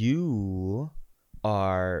you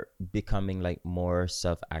are becoming like more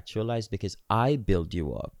self-actualized because I build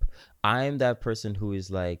you up. I'm that person who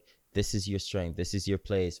is like, this is your strength, this is your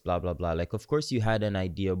place, blah blah blah. Like, of course you had an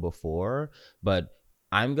idea before, but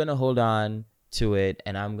I'm gonna hold on to it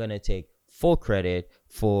and I'm gonna take full credit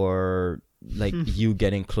for like you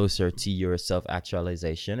getting closer to your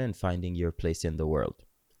self-actualization and finding your place in the world.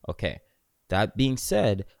 Okay, that being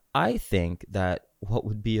said, I think that what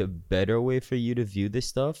would be a better way for you to view this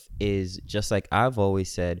stuff is just like I've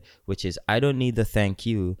always said, which is I don't need the thank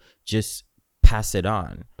you, just pass it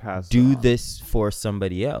on. Do this for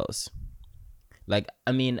somebody else. Like,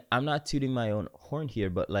 I mean, I'm not tooting my own horn here,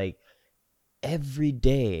 but like every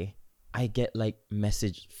day I get like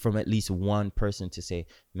message from at least one person to say,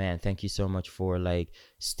 man, thank you so much for like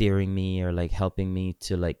steering me or like helping me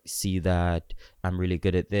to like see that I'm really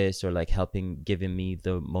good at this, or like giving me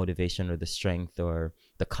the motivation or the strength or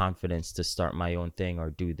the confidence to start my own thing or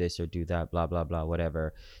do this or do that, blah, blah, blah,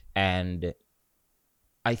 whatever. And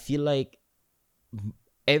I feel like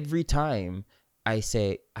every time I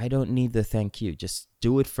say, I don't need the thank you, just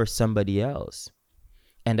do it for somebody else.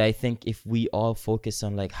 And I think if we all focus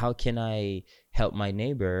on like, how can I help my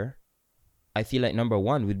neighbor? I feel like number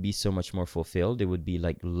one would be so much more fulfilled. It would be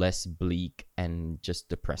like less bleak and just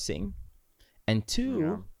depressing. And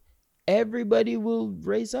two, everybody will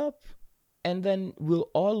raise up, and then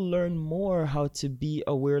we'll all learn more how to be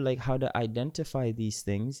aware, like how to identify these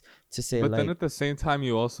things to say, but like, then at the same time,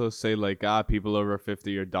 you also say like, people over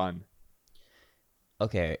 50 are done.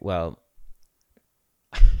 Okay, well,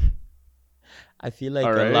 I feel like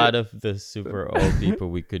a lot of the super old people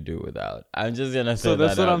we could do without. I'm just gonna say so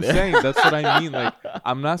that's that what I'm there. saying. That's what I mean. Like,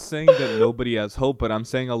 I'm not saying that nobody has hope, but I'm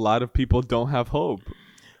saying a lot of people don't have hope.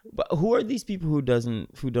 But who are these people who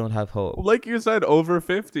don't have hope? Like you said, over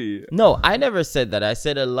 50. No, I never said that. I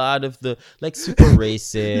said a lot of the like super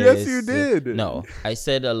racist. Yes, you did. No, I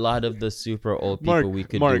said a lot of the super old people we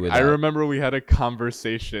could do without. I remember we had a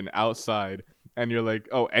conversation outside, and you're like,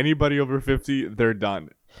 "Oh, anybody over 50, they're done."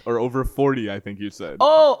 Or over 40, I think you said.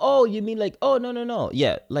 Oh, you mean like, oh, no.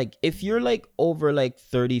 Yeah, like if you're like over like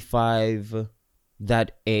 35,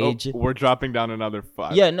 that age. Oh, we're dropping down another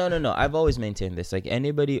 5. Yeah, no. I've always maintained this. Like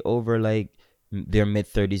anybody over like their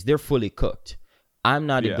mid-30s, they're fully cooked. I'm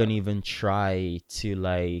not going to even try to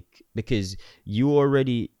like, because you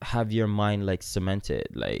already have your mind like cemented.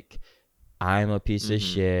 Like, I'm a piece of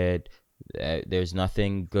shit. There's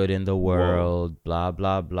nothing good in the world. Blah,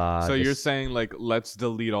 blah, blah. So you're saying like, let's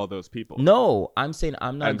delete all those people? No, I'm saying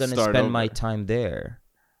I'm not going to spend my time there.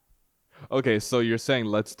 Okay, so you're saying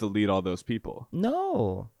let's delete all those people?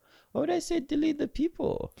 No. Why would I say delete the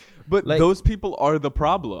people? But like, those people are the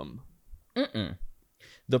problem.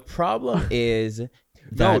 The problem is that...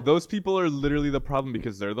 No, those people are literally the problem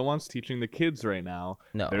because they're the ones teaching the kids right now.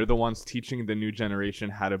 No. They're the ones teaching the new generation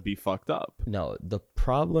how to be fucked up. No, the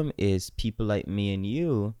problem is people like me and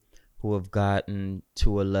you who have gotten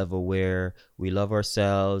to a level where we love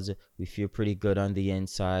ourselves, we feel pretty good on the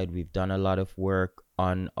inside, we've done a lot of work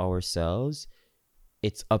on ourselves.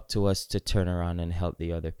 It's up to us to turn around and help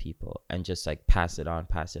the other people and just like pass it on.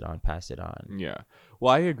 Yeah.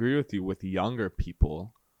 Well, I agree with you with younger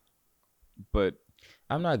people, but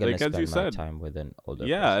I'm not going to spend my time with an older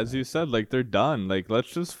person. As you said, like they're done. Like, let's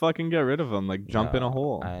just fucking get rid of them. Like, jump in a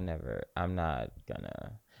hole. I'm not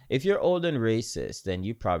gonna. If you're old and racist, then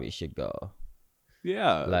you probably should go.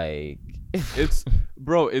 Yeah. Like, it's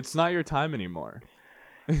not your time anymore.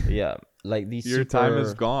 Yeah. Like these your time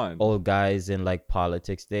is gone. Old guys in like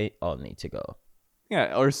politics, they all need to go.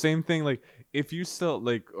 Yeah. Or same thing. Like, if you still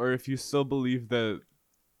believe that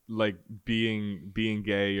like being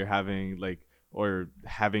gay or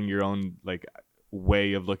having your own like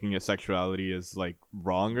way of looking at sexuality is like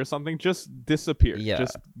wrong or something, just disappear.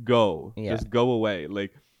 Just go. Just go away.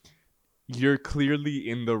 Like, you're clearly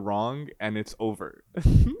in the wrong and it's over.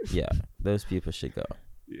 Yeah, those people should go.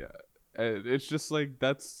 Yeah, it's just like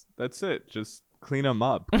that's it. Just clean them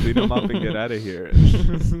up and get out of here.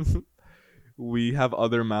 We have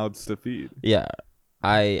other mouths to feed. Yeah,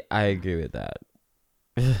 I agree with that.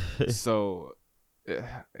 So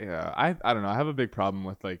Yeah, I don't know. I have a big problem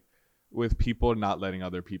with like with people not letting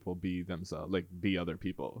other people be themselves, like be other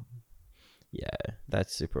people. Yeah,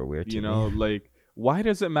 that's super weird to You me. know, like why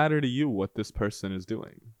does it matter to you what this person is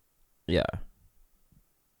doing? Yeah.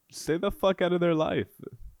 Stay the fuck out of their life.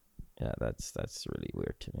 Yeah, that's really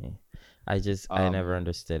weird to me. I never Um,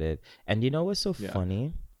 understood it. And you know what's so yeah.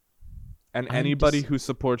 funny? And I'm anybody just who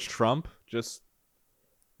supports Trump, just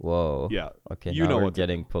Whoa. yeah, Okay, you now know we're what to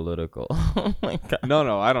getting do. political. Oh my god.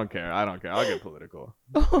 No, I don't care. I don't care. I'll get political.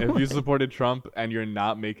 Oh If my you god. supported Trump and you're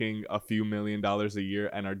not making a few $1 million a year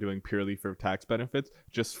and are doing purely for tax benefits,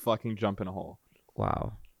 just fucking jump in a hole.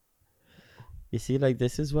 Wow. You see, like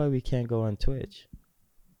this is why we can't go on Twitch.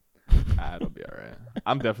 It'll be all right.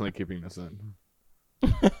 I'm definitely keeping this in.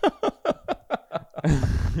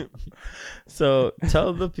 So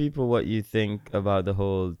tell the people what you think about the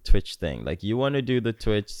whole Twitch thing. Like you want to do the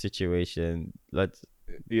Twitch situation. Let's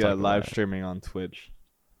Yeah, talk live about it. streaming on Twitch.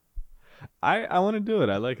 I want to do it.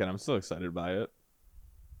 I like it. I'm so excited by it.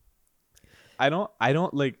 I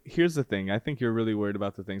don't like here's the thing. I think you're really worried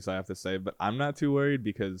about the things I have to say, but I'm not too worried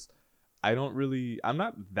because I'm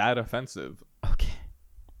not that offensive. Okay.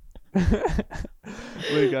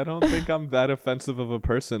 Like I don't think I'm that offensive of a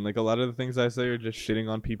person. Like a lot of the things I say are just shitting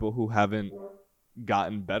on people who haven't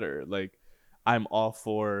gotten better. Like I'm all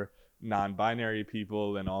for non-binary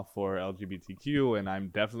people and all for LGBTQ, and I'm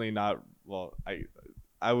definitely not. Well,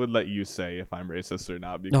 I would let you say if I'm racist or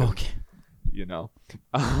not because Okay. you know,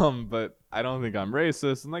 but I don't think I'm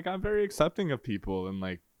racist, and like I'm very accepting of people and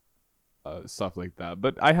like stuff like that.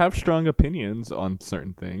 But I have strong opinions on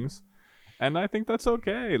certain things, and I think that's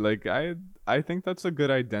okay. Like I think that's a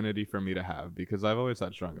good identity for me to have because I've always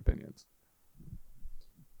had strong opinions.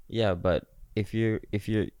 Yeah, but if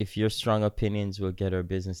your strong opinions will get our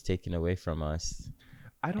business taken away from us.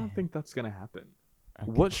 I don't think that's gonna happen.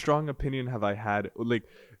 Okay. What strong opinion have I had? Like,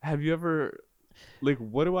 have you ever, like,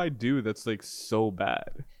 what do I do that's like so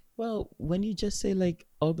bad? Well, when you just say like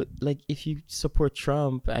all the like if you support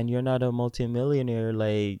Trump and you're not a multimillionaire,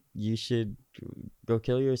 like you should go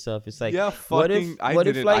kill yourself. It's like Yeah, fucking, I what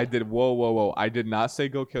if didn't. I like did. Whoa. I did not say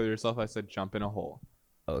go kill yourself. I said jump in a hole.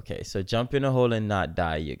 okay, so jump in a hole and not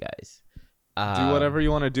die, you guys. Do whatever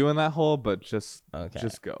you want to do in that hole, but Okay,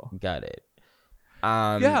 just go. got it.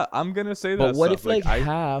 Yeah, I'm gonna say But that stuff. Like I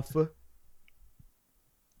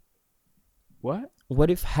what? what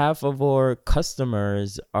if half of our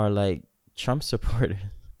customers are like Trump supporters?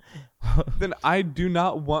 Then I do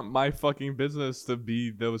not want my fucking business to be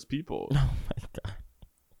those people. Oh my god.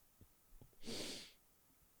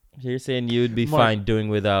 So you're saying you'd be Mark, fine doing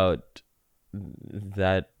without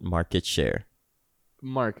that market share?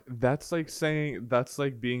 Mark, that's like saying that's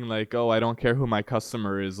like being like, "Oh, I don't care who my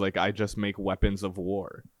customer is, like I just make weapons of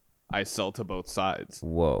war. I sell to both sides."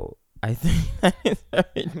 Whoa. I think that is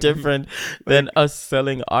very different than us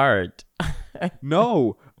selling art.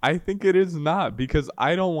 No, I think it is not because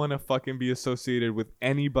I don't want to fucking be associated with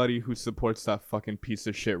anybody who supports that fucking piece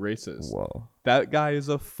of shit racist. Whoa. That guy is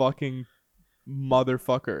a fucking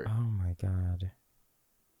motherfucker. Oh my god.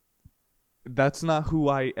 That's not who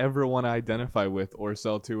I ever want to identify with or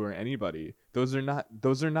sell to or anybody. Those are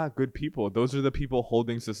not good people. Those are the people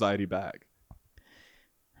holding society back.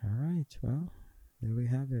 All right. Well, there we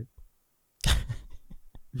have it.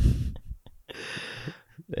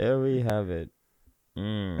 There we have it.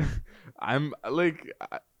 Mm. I'm like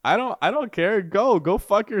I don't care. Go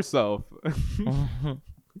fuck yourself.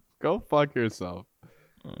 Go fuck yourself.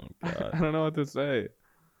 Oh, I God. don't know what to say.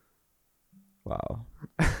 Wow.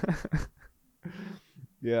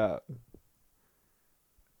 Yeah.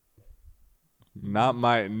 Not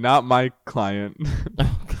my client.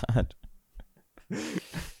 Oh God.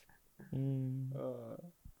 Mm.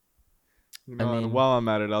 You I know, and mean, while I'm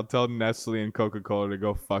at it, I'll tell Nestle and Coca-Cola to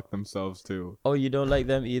go fuck themselves too. oh, you don't like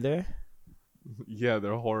them either? Yeah,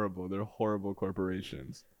 they're horrible. They're horrible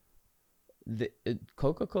corporations.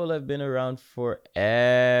 Coca-Cola have been around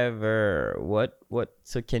forever. What?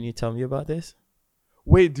 So can you tell me about this?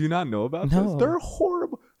 Wait, do you not know about this? No. They're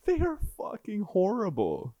horrible. They are fucking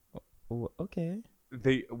horrible. Okay.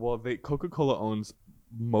 They Coca-Cola owns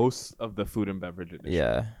most of the food and beverage industry.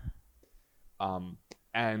 Yeah.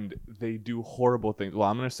 And they do horrible things. Well,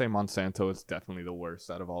 I'm gonna say Monsanto is definitely the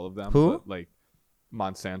worst out of all of them. Who? But like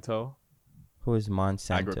Monsanto. Who is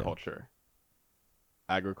Monsanto?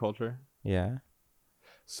 Agriculture. Yeah.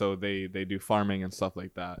 So they do farming and stuff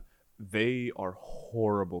like that. They are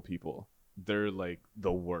horrible people. They're like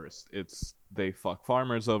the worst. They fuck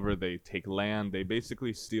farmers over. They take land. They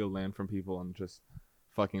basically steal land from people and just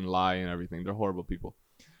fucking lie and everything. They're horrible people.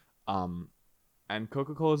 And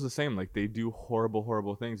Coca-Cola is the same. Like, they do horrible,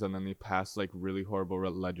 horrible things, and then they pass like really horrible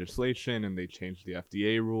legislation, and they change the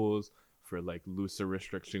FDA rules for like looser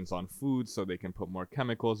restrictions on food, so they can put more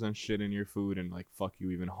chemicals and shit in your food and like fuck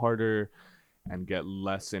you even harder, and get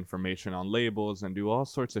less information on labels and do all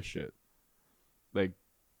sorts of shit. Like,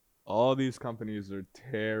 all these companies are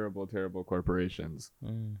terrible, terrible corporations,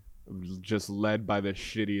 just led by the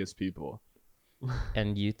shittiest people.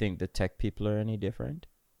 And you think the tech people are any different?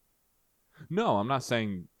 No, I'm not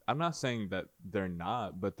saying that they're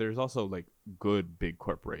not, but there's also like good big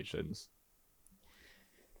corporations.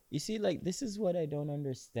 You see, like, this is what I don't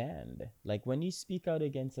understand. Like, when you speak out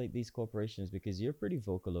against like these corporations, because you're pretty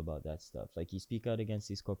vocal about that stuff, like you speak out against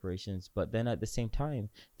these corporations, but then at the same time,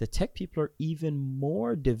 the tech people are even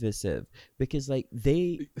more divisive, because like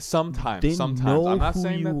they sometimes know I'm not who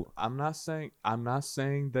saying you- that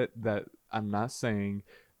I'm not saying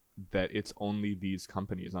that it's only these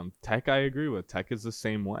companies. On tech, I agree with. Tech is the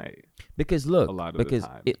same way. Because look, a lot of because the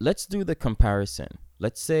time. let's do the comparison.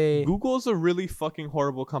 Let's say Google's a really fucking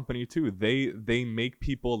horrible company too. They make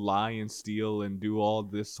people lie and steal and do all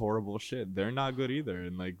this horrible shit. They're not good either.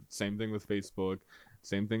 And like, same thing with Facebook,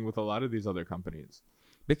 same thing with a lot of these other companies.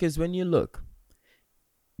 because when you look,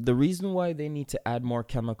 the reason why they need to add more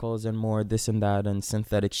chemicals and more this and that and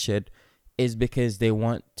synthetic shit is because they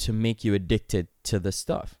want to make you addicted to the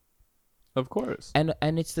stuff. Of course. And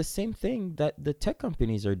it's the same thing that the tech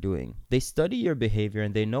companies are doing. They study your behavior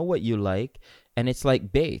and they know what you like, and it's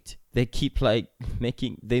like bait. They keep like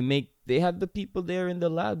they have the people there in the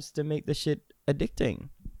labs to make the shit addicting.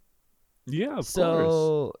 Yeah, of course.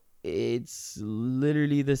 So it's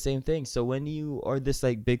literally the same thing. So when you are this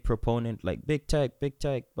like big proponent, like big tech,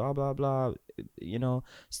 blah blah blah, you know,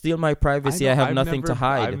 steal my privacy, I have nothing to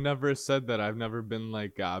hide. I've never said that. I've never been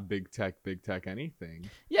like big tech anything.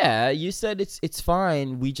 Yeah, you said it's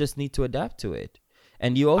fine. We just need to adapt to it.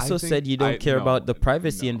 And you also said you don't care about the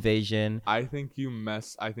privacy invasion. I think you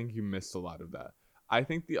missed a lot of that. I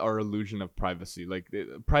think our illusion of privacy, like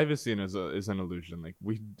privacy is an illusion. Like,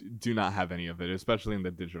 we do not have any of it, especially in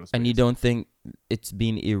the digital space. And you don't think it's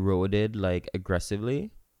been eroded like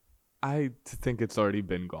aggressively? I think it's already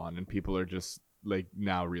been gone, and people are just like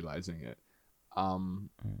now realizing it.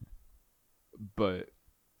 But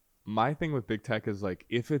my thing with big tech is like,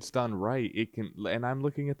 if it's done right, it can. And I'm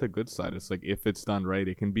looking at the good side. It's like, if it's done right,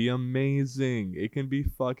 it can be amazing. It can be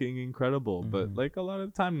fucking incredible. But like, a lot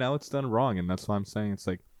of the time now it's done wrong, and that's why I'm saying it's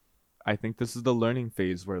like, I think this is the learning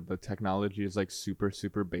phase where the technology is like super,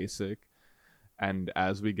 super basic. And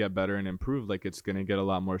as we get better and improve, like, it's going to get a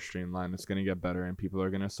lot more streamlined. It's going to get better, and people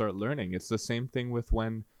are going to start learning. It's the same thing with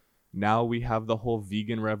when now we have the whole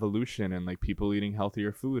vegan revolution and like people eating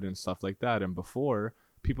healthier food and stuff like that. And before,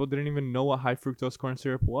 people didn't even know what high fructose corn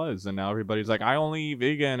syrup was. And now everybody's like, I only eat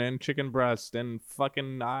vegan and chicken breast and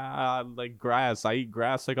fucking like grass. I eat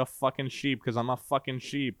grass like a fucking sheep because I'm a fucking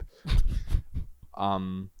sheep.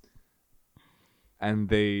 And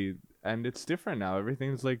it's different now.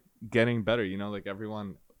 Everything's like getting better, you know, like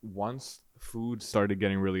everyone, once food started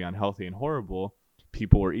getting really unhealthy and horrible,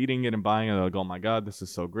 people were eating it and buying it. They're like, oh my God, this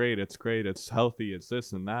is so great. It's great. It's healthy. It's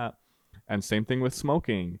this and that. And same thing with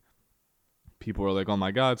smoking. People were like, oh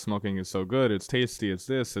my God, smoking is so good. It's tasty. It's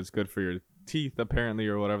this. It's good for your teeth, apparently,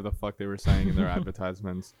 or whatever the fuck they were saying in their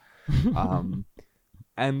advertisements. And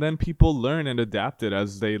then people learn and adapt it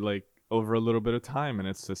as they like, over a little bit of time. And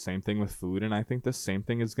it's the same thing with food. And I think the same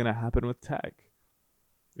thing is going to happen with tech.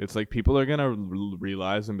 It's like, people are going to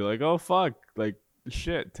realize and be like, oh, fuck, like,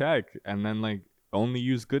 shit, tech. And then like only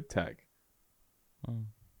use good tech.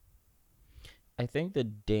 I think the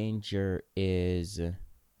danger is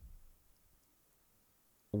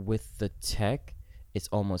with the tech, it's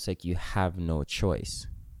almost like you have no choice.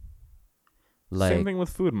 Like, same thing with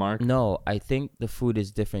food, Mark. No, I think the food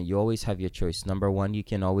is different. You always have your choice. Number one, you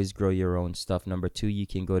can always grow your own stuff. Number two, you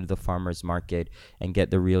can go to the farmer's market and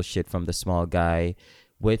get the real shit from the small guy.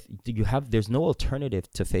 There's no alternative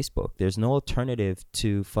to Facebook. There's no alternative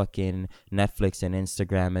to fucking Netflix and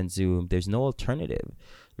Instagram and Zoom. There's no alternative.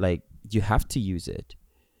 Like, you have to use it.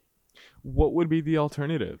 What would be the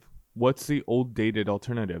alternative? What's the old dated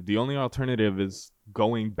alternative? The only alternative is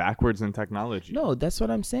going backwards in technology. No, that's what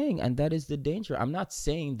I'm saying. And that is the danger. I'm not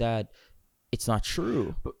saying that it's not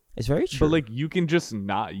true. It's very true. But like, you can just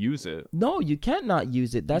not use it. No, you can't not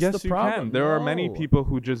use it. That's yes, the problem. You can. There are many people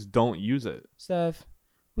who just don't use it. Steph,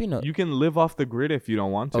 we know. You can live off the grid if you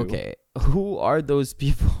don't want to. Okay. Who are those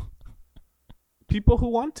people? People who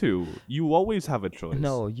want to. You always have a choice.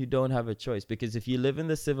 No, you don't have a choice, because if you live in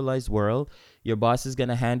the civilized world, your boss is going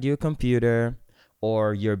to hand you a computer,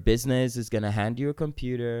 or your business is going to hand you a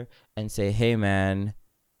computer and say, hey man,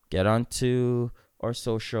 get onto or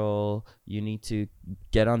social. You need to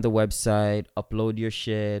get on the website, upload your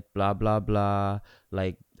shit, blah, blah, blah.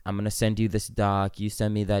 Like, I'm going to send you this doc. You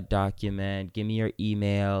send me that document. Give me your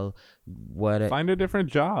email. Find a different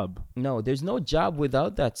job. No, there's no job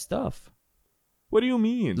without that stuff. What do you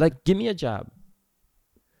mean? Like, give me a job.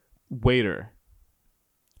 Waiter.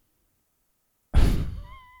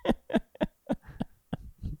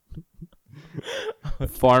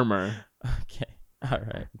 Farmer. Okay. All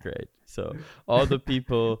right. Great. So all the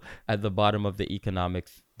people at the bottom of the economic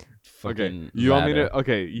Okay.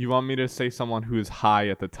 You want me to say someone who is high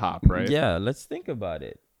at the top, right? Yeah. Let's think about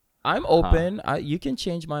it. I'm open. You can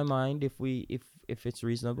change my mind if it's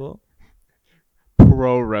reasonable.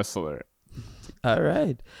 Pro wrestler. All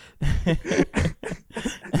right.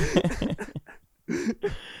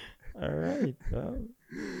 All right. Well,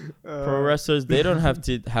 pro wrestlers, they don't have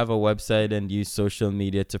to have a website and use social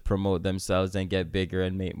media to promote themselves and get bigger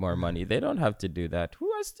and make more money. They don't have to do that.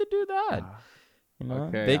 Who has to do that? You know,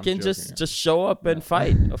 okay, they can just show up and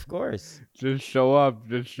fight, of course. Just show up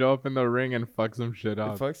in the ring and fuck some shit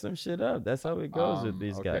up. That's how it goes with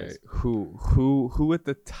these guys. Who at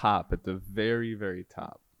the top, at the very, very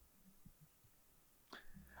top?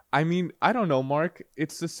 I mean, I don't know, Mark.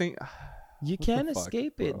 It's the same. You can't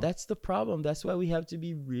escape it. That's the problem. That's why we have to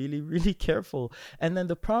be really, really careful. And then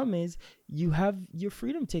the problem is you have your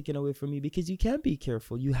freedom taken away from you because you can't be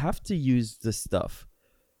careful. You have to use the stuff.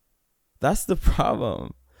 That's the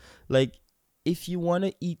problem. Like, if you want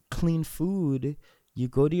to eat clean food, you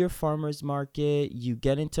go to your farmer's market, you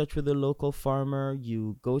get in touch with a local farmer,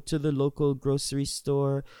 you go to the local grocery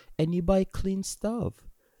store, and you buy clean stuff.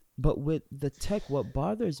 But with the tech, what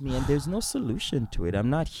bothers me, and there's no solution to it.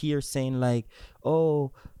 I'm not here saying like,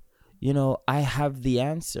 oh, I have the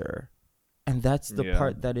answer. And that's the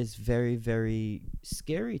part that is very, very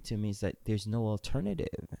scary to me, is that there's no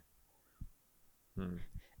alternative.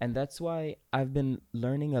 And that's why I've been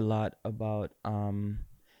learning a lot about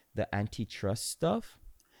the antitrust stuff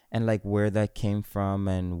and like where that came from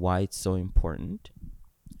and why it's so important.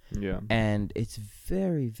 Yeah. And it's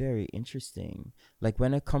very, very interesting. Like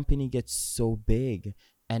when a company gets so big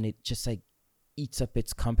and it just like eats up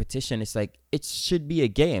its competition, it's like it should be a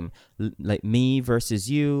game, like me versus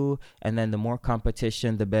you. And then the more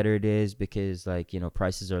competition, the better it is, because like,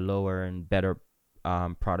 prices are lower and better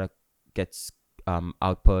product gets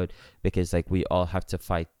output, because like we all have to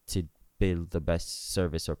fight to build the best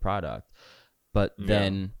service or product. But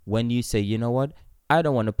then when you say, you know what, I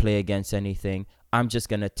don't want to play against anything, I'm just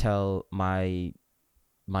going to tell my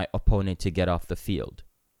opponent to get off the field.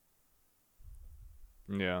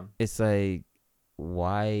 Yeah. It's like,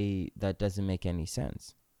 why? That doesn't make any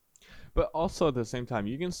sense. But also at the same time,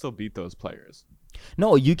 you can still beat those players.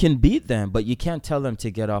 No, you can beat them, but you can't tell them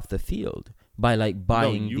to get off the field by like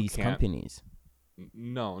buying these companies.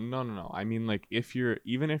 No. I mean, like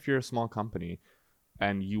even if you're a small company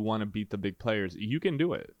and you want to beat the big players, you can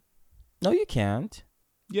do it. No, you can't.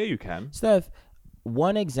 Yeah, you can. Steph,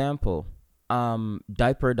 one example,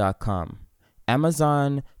 diaper.com.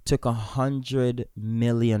 Amazon took $100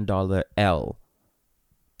 million L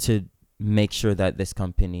to make sure that this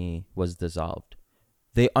company was dissolved.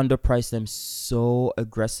 They underpriced them so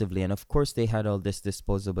aggressively, and of course they had all this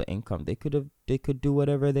disposable income. They could do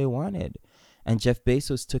whatever they wanted. And Jeff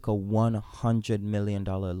Bezos took a $100 million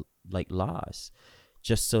loss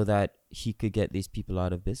just so that he could get these people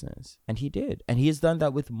out of business. And he did. And he has done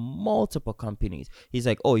that with multiple companies. He's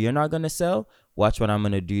like, oh, you're not going to sell? Watch what I'm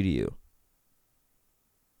going to do to you.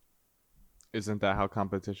 Isn't that how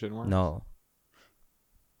competition works? No.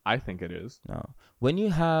 I think it is. No. When you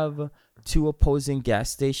have two opposing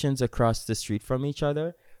gas stations across the street from each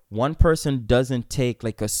other, one person doesn't take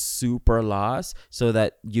like a super loss so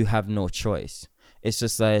that you have no choice. It's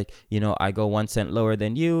just like, I go 1 cent lower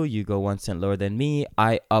than you, you go 1 cent lower than me.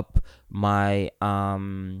 I up my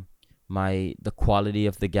the quality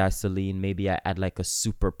of the gasoline. Maybe I add like a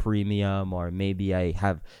super premium, or maybe I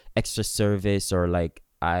have extra service, or like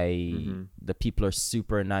the people are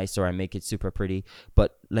super nice, or I make it super pretty.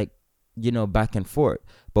 But like, back and forth.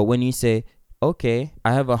 But when you say, okay,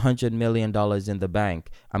 I have $100 million in the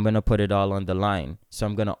bank, I'm going to put it all on the line. So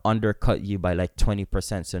I'm going to undercut you by like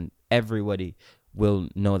 20%. So everybody will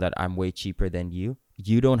know that I'm way cheaper than you.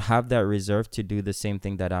 You don't have that reserve to do the same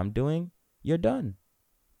thing that I'm doing. You're done.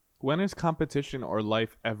 When is competition or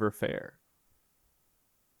life ever fair?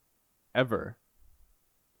 Ever.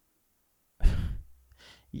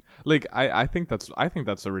 Like I think that's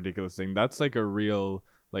a ridiculous thing. That's like a real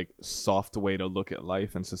like soft way to look at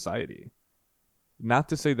life and society. Not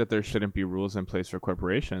to say that there shouldn't be rules in place for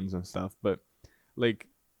corporations and stuff, but like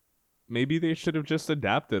maybe they should have just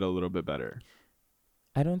adapted a little bit better.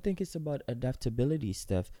 I don't think it's about adaptability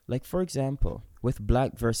stuff. Like, for example, with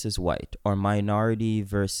black versus white or minority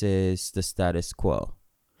versus the status quo.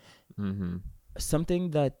 Mm-hmm.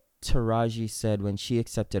 Something that Taraji said when she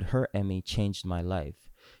accepted her Emmy changed my life.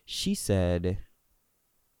 She said,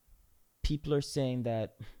 people are saying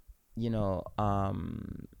that, you know,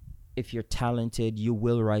 if you're talented, you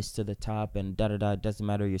will rise to the top and da da da. It doesn't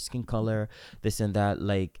matter your skin color, this and that.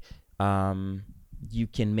 Like, you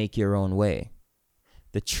can make your own way.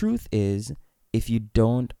 The truth is, if you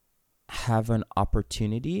don't have an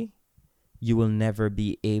opportunity, you will never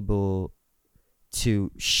be able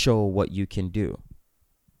to show what you can do.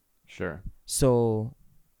 Sure. So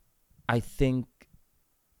I think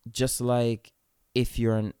just like if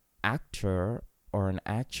you're an actor or an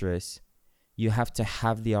actress, you have to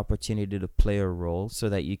have the opportunity to play a role so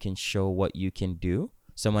that you can show what you can do.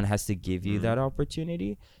 Someone has to give you that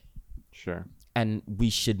opportunity. Sure. And we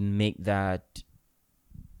should make that,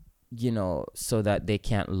 so that they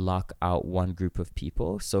can't lock out one group of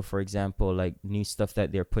people. So for example, like new stuff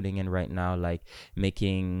that they're putting in right now, like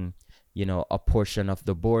making, a portion of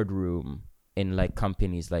the boardroom in like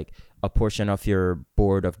companies, like a portion of your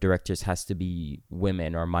board of directors has to be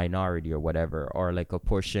women or minority or whatever, or like a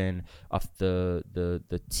portion of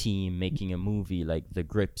the team making a movie, like the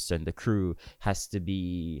grips and the crew has to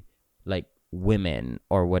be like women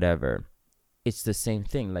or whatever. It's the same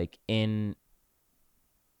thing. Like in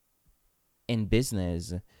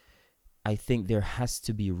business, I think there has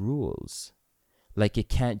to be rules. Like it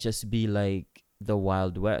can't just be like the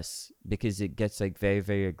Wild West, because it gets like very,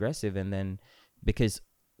 very aggressive. And then because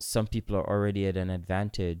some people are already at an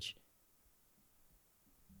advantage,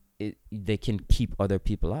 they can keep other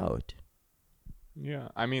people out. Yeah.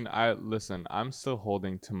 I mean, I'm still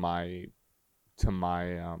holding to my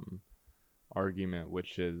argument,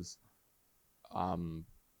 which is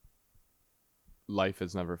life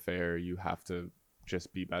is never fair. You have to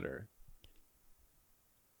just be better.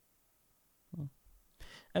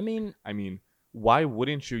 I mean, why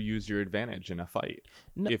wouldn't you use your advantage in a fight?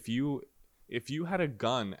 No. If you had a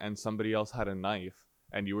gun and somebody else had a knife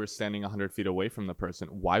and you were standing 100 feet away from the person,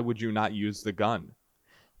 why would you not use the gun?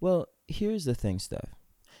 Well, here's the thing, Steph.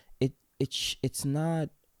 It's not.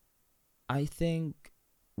 I think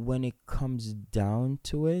when it comes down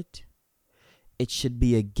to it, it should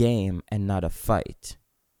be a game and not a fight.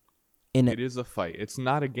 It is a fight. It's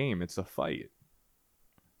not a game. It's a fight.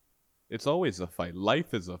 It's always a fight.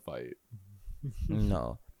 Life is a fight.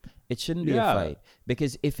 No, it shouldn't be a fight.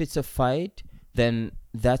 Because if it's a fight, then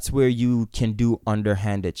that's where you can do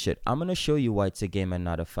underhanded shit. I'm going to show you why it's a game and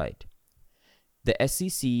not a fight. The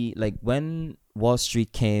SEC, like when Wall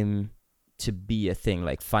Street came to be a thing,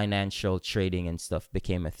 like financial trading and stuff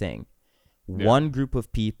became a thing. Yeah. One group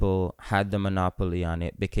of people had the monopoly on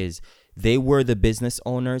it because they were the business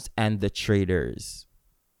owners and the traders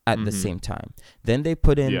at the same time. Then they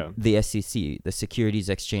put in the SEC, the Securities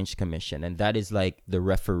Exchange Commission, and that is like the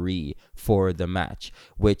referee for the match,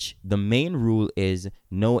 which the main rule is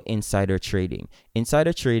no insider trading.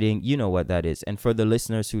 Insider trading, you know what that is. And for the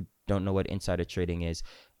listeners who don't know what insider trading is,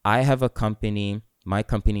 I have a company. My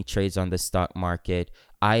company trades on the stock market.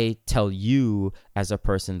 I tell you as a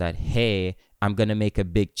person that, hey, I'm going to make a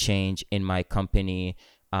big change in my company.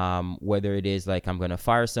 Whether it is like I'm going to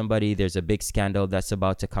fire somebody, there's a big scandal that's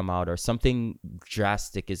about to come out, or something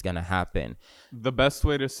drastic is going to happen. The best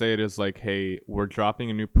way to say it is like, hey, we're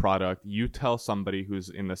dropping a new product. You tell somebody who's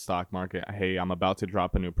in the stock market, hey, I'm about to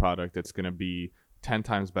drop a new product. It's going to be 10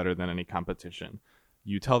 times better than any competition.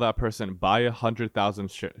 You tell that person, buy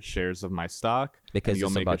 100,000 shares of my stock, because you'll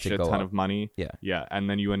make a shit ton of money. Yeah. And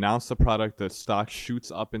then you announce the product, the stock shoots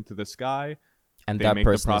up into the sky, and that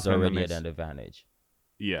person is already at an advantage.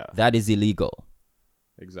 Yeah, that is illegal.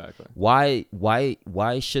 Exactly.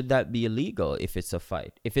 Why should that be illegal if it's a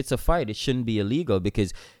fight? If it's a fight, it shouldn't be illegal,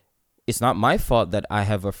 because it's not my fault that I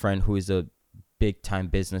have a friend who is a big time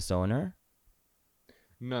business owner.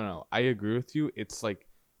 No, I agree with you. It's like,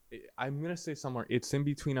 I'm going to say somewhere, it's in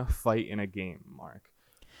between a fight and a game, Mark.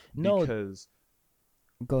 No. Because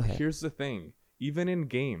go ahead. Here's the thing. Even in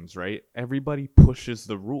games, right? Everybody pushes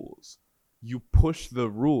the rules. You push the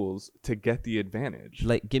rules to get the advantage.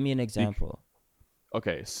 Like, give me an example.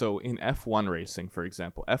 Okay, so in F1 racing, for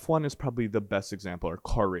example, F1 is probably the best example, or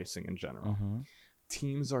car racing in general.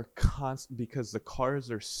 Teams are constant because the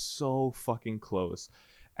cars are so fucking close,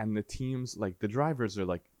 and the teams, like the drivers, are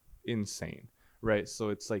like insane. Right, so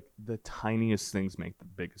it's like the tiniest things make the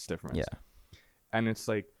biggest difference. Yeah, and it's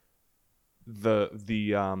like the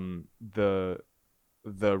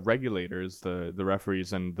regulators, the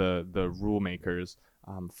referees, and the rule makers.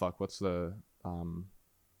 What's the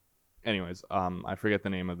anyways, I forget the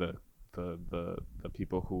name of the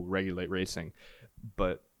people who regulate racing,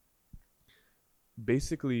 but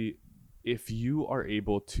basically, if you are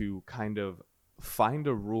able to kind of find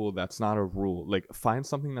a rule that's not a rule, like find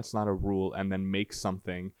something that's not a rule and then make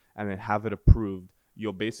something and then have it approved,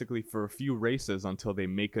 you'll basically, for a few races until they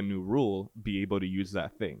make a new rule, be able to use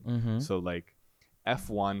that thing. So like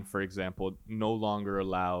F1, for example, no longer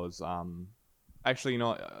allows actually,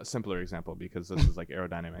 a simpler example, because this is like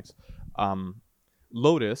aerodynamics.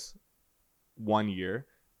 Lotus 1 year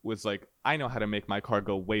was like, I know how to make my car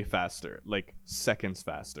go way faster, like seconds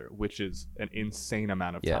faster, which is an insane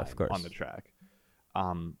amount of time on the track.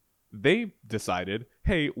 They decided,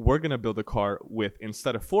 hey, we're going to build a car with,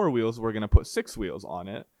 instead of 4 wheels, we're going to put 6 wheels on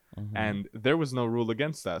it. And there was no rule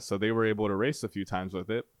against that. So they were able to race a few times with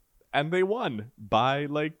it. And they won by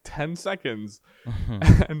like 10 seconds.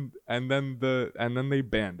 and then they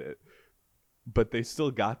banned it. But they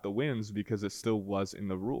still got the wins because it still was in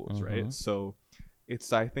the rules, right? So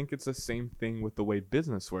I think it's the same thing with the way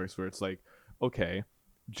business works, where it's like, okay,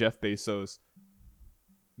 Jeff Bezos,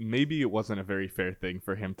 maybe it wasn't a very fair thing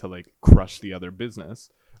for him to like crush the other business,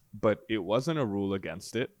 but it wasn't a rule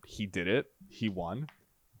against it. He did it. He won.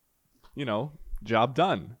 Job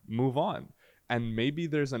done. Move on. And maybe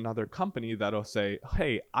there's another company that'll say,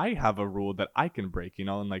 hey, I have a rule that I can break,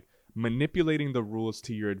 and like manipulating the rules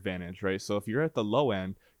to your advantage, right? So if you're at the low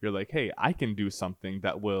end, you're like, hey, I can do something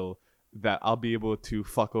that I'll be able to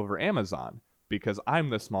fuck over Amazon because I'm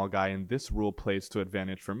the small guy and this rule plays to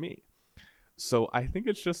advantage for me. So I think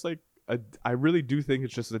it's just like, I really do think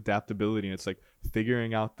it's just adaptability. And it's like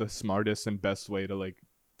figuring out the smartest and best way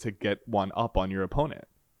to get one up on your opponent.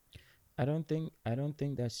 I don't think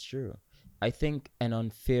that's true. I think an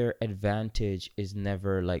unfair advantage is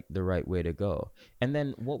never like the right way to go. And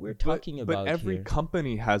then what we're talking about, but every here,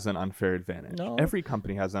 company has an unfair advantage. No. Every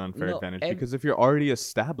company has an unfair advantage because if you're already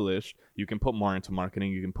established, you can put more into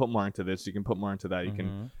marketing, you can put more into this, you can put more into that.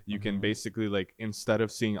 You can basically, like, instead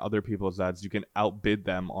of seeing other people's ads, you can outbid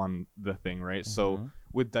them on the thing, right? So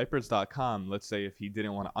with diapers.com, let's say if he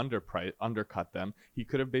didn't want to undercut them, he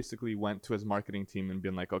could have basically went to his marketing team and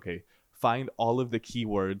been like, okay, find all of the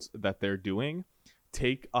keywords that they're doing,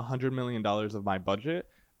 take $100 million of my budget,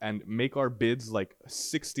 and make our bids like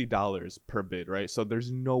 $60 per bid, right? So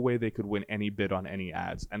there's no way they could win any bid on any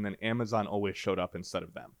ads. And then Amazon always showed up instead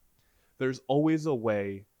of them. There's always a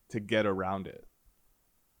way to get around it.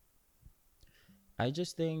 I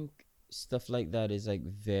just think stuff like that is like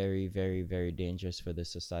very, very, very dangerous for the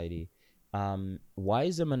society. Why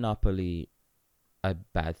is a monopoly a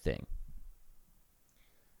bad thing?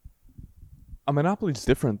 A monopoly is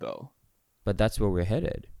different, though. But that's where we're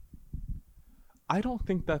headed. I don't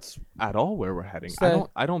think that's at all where we're heading.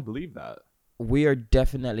 I don't believe that. We are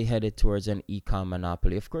definitely headed towards an e-com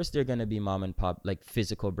monopoly. Of course, there are going to be mom and pop, like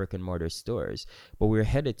physical brick and mortar stores, but we're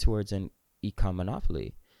headed towards an e-com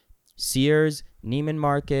monopoly. Sears, Neiman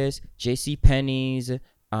Marcus, J.C. Penney's.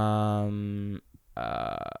 Well,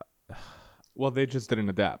 they just didn't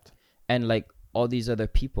adapt. And like all these other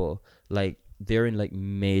people, like, they're in like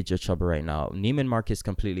major trouble right now. Neiman Marcus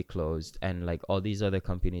completely closed, and like all these other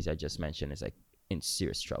companies I just mentioned is like in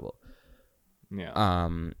serious trouble. Yeah.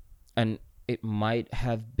 And it might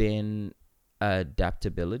have been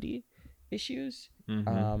adaptability issues.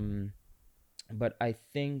 But I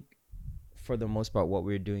think for the most part, what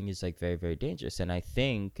we're doing is like very, very dangerous. And I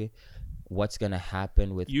think what's gonna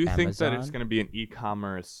happen with Amazon, think that it's gonna be an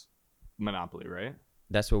e-commerce monopoly, right?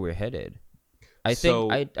 That's where we're headed. I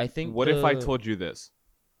think. What if I told you this?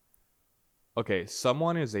 Okay,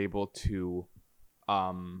 someone is able to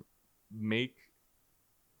make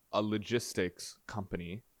a logistics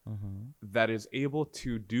company that is able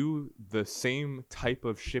to do the same type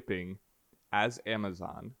of shipping as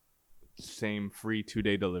Amazon, same free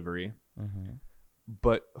 2-day delivery,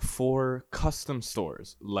 but for custom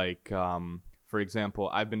stores. Like, for example,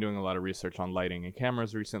 I've been doing a lot of research on lighting and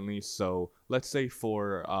cameras recently. So let's say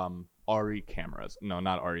for ARRI cameras, no,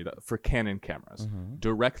 not ARRI, for Canon cameras,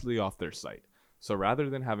 directly off their site. So rather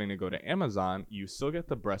than having to go to Amazon, you still get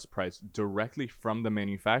the best price directly from the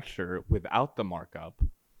manufacturer without the markup,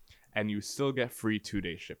 and you still get free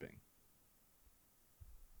 2-day shipping.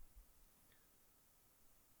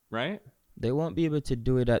 Right? They won't be able to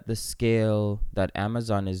do it at the scale that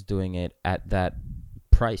Amazon is doing it at that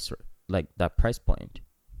price, like that price point.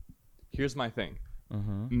 Here's my thing.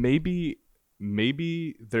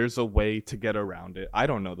 Maybe there's a way to get around it. I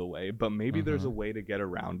don't know the way, but maybe there's a way to get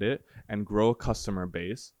around it and grow a customer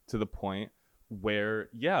base to the point where,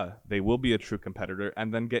 yeah, they will be a true competitor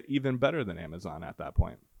and then get even better than Amazon at that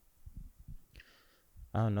point.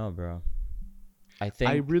 I don't know, bro.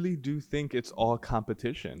 I really do think it's all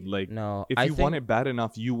competition. Like, no, if you want it bad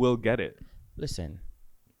enough, you will get it. Listen,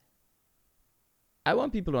 I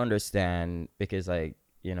want people to understand, because like,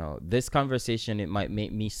 you know, this conversation, it might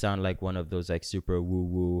make me sound like one of those like super woo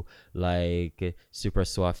woo, like super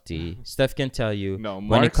softy. Steph can tell you,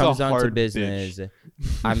 when it comes down to business,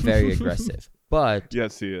 I'm very aggressive. But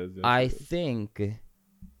yes, he is. Yes, I think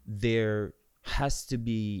there has to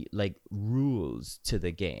be like rules to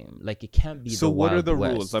the game. Like, it can't be. So the what Wild are the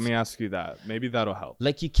West. rules? Let me ask you that. Maybe that'll help.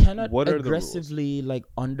 Like, you cannot what aggressively like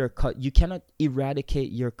undercut. You cannot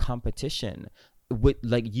eradicate your competition with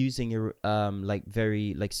like using your like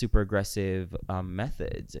very like super aggressive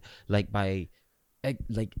methods, like by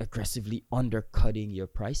like aggressively undercutting your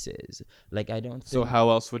prices. Like, I don't think. So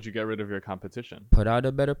how else would you get rid of your competition? Put out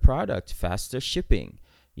a better product, faster shipping.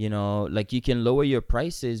 You know, like, you can lower your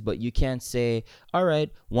prices, but you can't say, all right,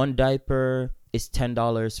 one diaper is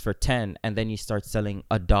 $10 for 10, and then you start selling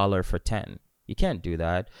 $1 for 10. You can't do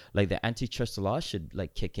that. Like, the antitrust law should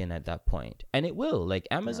like kick in at that point, and it will. Like,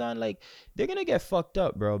 Amazon, like, they're gonna get fucked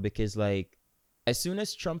up, bro, because like, as soon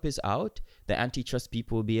as Trump is out, the antitrust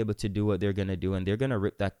people will be able to do what they're gonna do, and they're gonna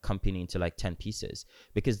rip that company into like 10 pieces,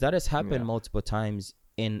 because that has happened multiple times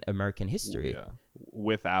in American history. Yeah.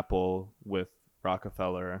 With Apple, with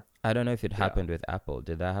Rockefeller. I don't know if it happened with Apple.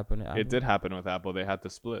 Did that happen with Apple? It did happen with Apple. They had to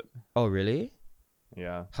split. Oh, really?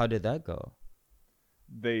 Yeah. How did that go?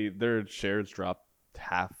 Their shares dropped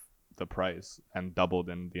half the price and doubled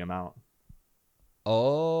in the amount.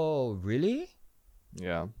 Oh, really?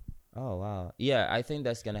 Yeah. Oh, wow. Yeah, I think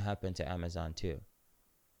that's going to happen to Amazon too.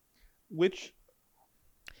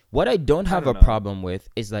 What I don't have a problem with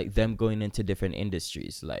is like them going into different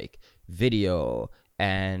industries, like video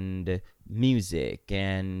and music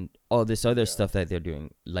and all this other stuff that they're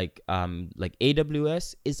doing. Like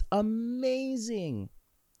AWS is amazing.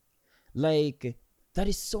 Like, that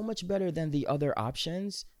is so much better than the other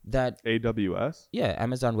options that AWS? Yeah,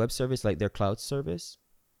 Amazon Web Service, like their cloud service.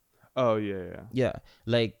 Oh, yeah. Yeah,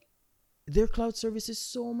 like their cloud service is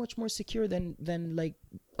so much more secure than like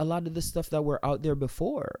a lot of the stuff that were out there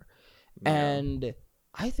before. Yeah. And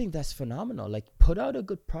I think that's phenomenal. Like, put out a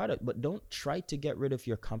good product, but don't try to get rid of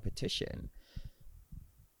your competition.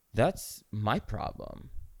 That's my problem.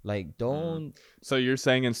 Like, don't. So you're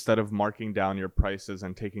saying instead of marking down your prices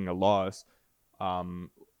and taking a loss,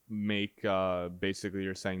 basically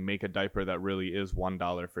you're saying make a diaper that really is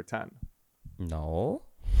 $1 for 10. No.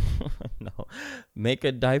 No. Make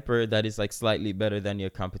a diaper that is like slightly better than your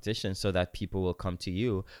competition, so that people will come to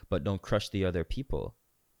you, but don't crush the other people.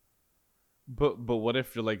 But what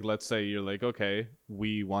if you're like, let's say you're like, okay,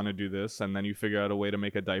 we want to do this, and then you figure out a way to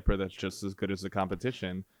make a diaper that's just as good as the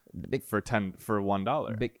competition for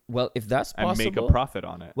 $1. Well, if that's possible, and make a profit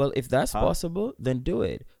on it. Well, if that's possible, then do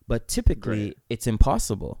it. But typically, it's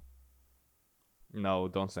impossible. No,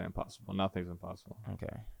 don't say impossible. Nothing's impossible.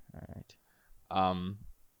 Okay, all right.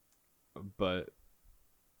 But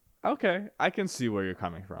okay, I can see where you're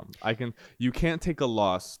coming from. You can't take a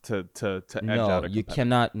loss to edge out a competitor. No, you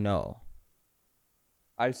cannot. No.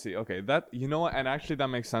 I see. Okay, that, you know what? And actually, that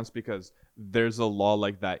makes sense, because there's a law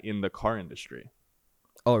like that in the car industry.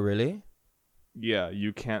 Oh, really? Yeah,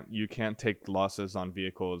 you can't take losses on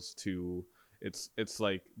vehicles to. It's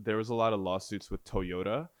like there was a lot of lawsuits with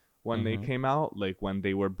Toyota when they came out, like when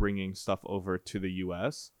they were bringing stuff over to the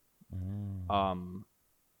U.S.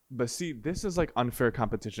 But see, this is like unfair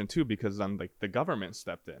competition too, because then like the government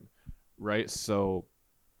stepped in, right? So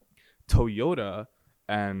Toyota,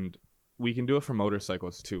 and we can do it for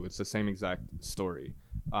motorcycles too. It's the same exact story.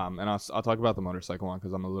 And I'll talk about the motorcycle one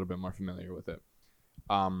because I'm a little bit more familiar with it.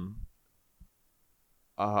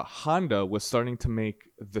 Honda was starting to make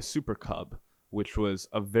the Super Cub, which was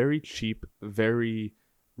a very cheap, very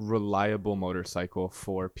reliable motorcycle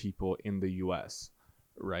for people in the US,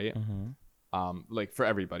 right? Like for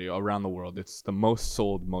everybody around the world. It's the most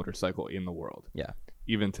sold motorcycle in the world. Yeah.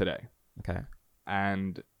 Even today. Okay.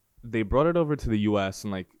 And they brought it over to the US,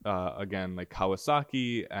 and like again, like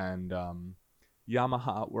Kawasaki and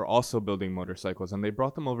Yamaha were also building motorcycles, and they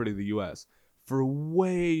brought them over to the US for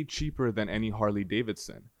way cheaper than any Harley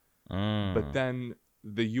Davidson. But then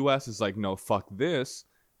the US is like, no, fuck this,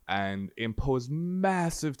 and imposed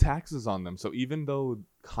massive taxes on them. So even though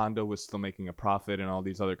Honda was still making a profit and all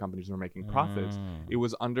these other companies were making profits, it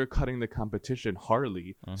was undercutting the competition,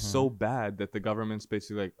 Harley, so bad that the government's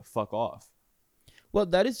basically like, fuck off. Well,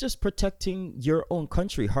 that is just protecting your own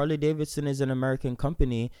country. Harley Davidson is an American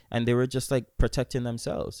company, and they were just like protecting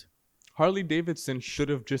themselves. Harley Davidson should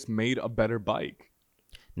have just made a better bike.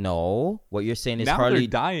 No, what you're saying is now they're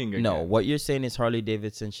dying again. No, what you're saying is Harley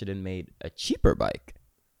Davidson should have made a cheaper bike.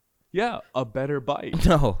 Yeah, a better bike.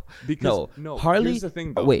 No, Because no. Harley. here's the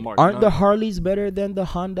thing, though, Wait, Mark, aren't no, the no, Harleys better than the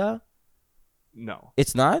Honda? no.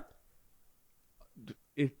 It's not.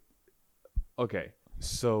 It okay.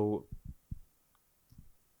 So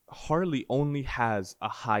Harley only has a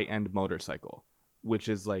high-end motorcycle, which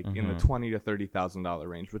is like in the $20,000 to $30,000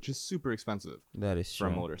 range, which is super expensive That is for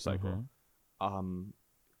true. a motorcycle.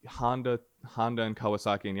 Honda and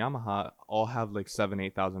Kawasaki and Yamaha all have like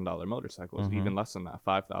 $7,000-8,000 motorcycles, even less than that,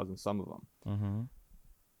 5,000 some of them.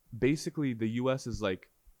 Basically, the U.S. is like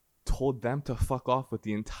told them to fuck off with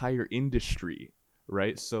the entire industry,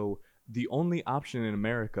 right? So the only option in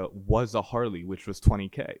America was a Harley, which was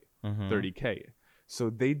 $20K, $30K. So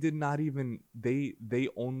they did not even they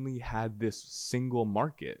only had this single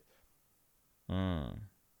market.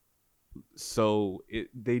 So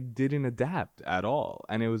they didn't adapt at all,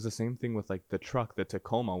 and it was the same thing with like the truck, the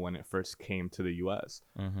Tacoma, when it first came to the U.S.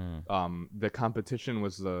 The competition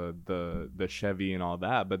was the Chevy and all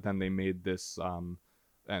that, but then they made this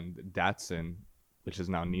and Datsun, which is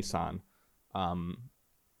now Nissan,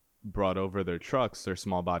 brought over their trucks, their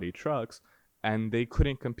small body trucks, and they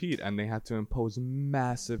couldn't compete, and they had to impose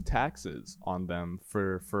massive taxes on them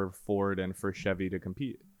for Ford and for Chevy to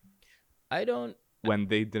compete. When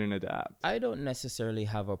they didn't adapt. I don't necessarily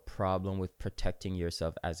have a problem with protecting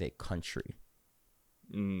yourself as a country.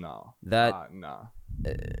 No. No.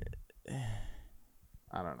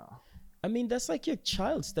 I don't know. I mean, that's like your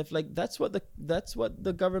child stuff. Like that's what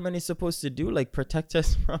the government is supposed to do. Like protect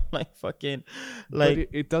us from like fucking like. But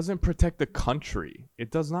it doesn't protect the country.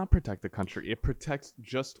 It does not protect the country. It protects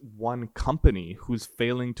just one company who's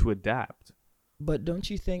failing to adapt. But don't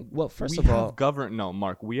you think? Well, first of all,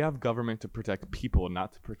 Mark, we have government to protect people,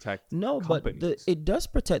 not to protect companies. But it does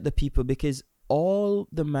protect the people, because all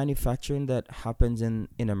the manufacturing that happens in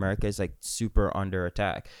America is like super under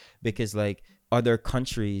attack, because like other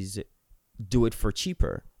countries do it for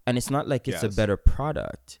cheaper, and it's not like it's a better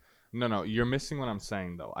product. No, you're missing what I'm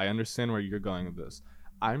saying though. I understand where you're going with this.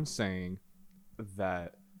 I'm saying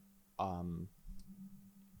that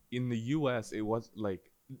in the US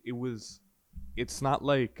it's not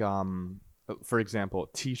like for example,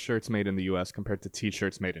 t-shirts made in the US compared to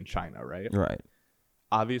t-shirts made in China, right? Right.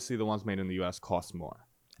 Obviously the ones made in the US cost more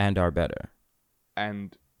and are better.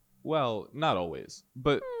 And well, not always,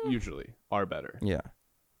 but usually are better. Yeah.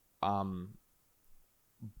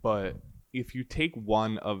 But if you take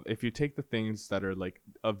the things that are like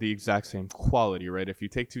of the exact same quality, right? If you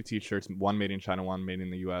take two t-shirts, one made in China, one made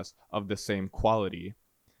in the US, of the same quality,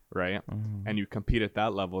 right? And you compete at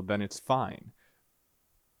that level, then it's fine.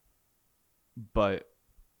 But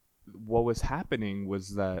what was happening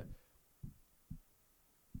was that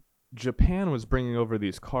Japan was bringing over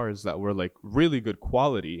these cars that were like really good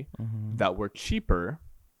quality, that were cheaper,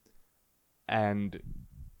 and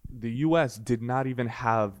the US did not even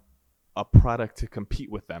have a product to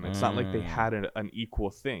compete with them. It's not like they had an equal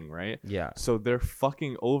thing, right? Yeah. So they're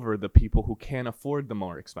fucking over the people who can't afford the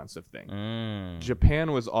more expensive thing.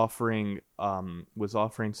 Japan was offering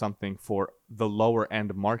something for the lower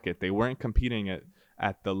end market. They weren't competing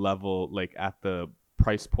at the level, like at the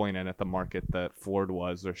price point and at the market that Ford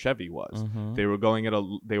was or Chevy was. They were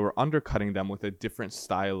they were undercutting them with a different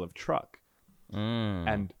style of truck.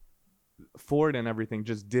 And Ford and everything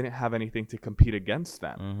just didn't have anything to compete against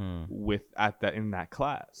them in that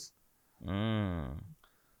class.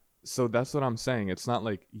 So that's what I'm saying. It's not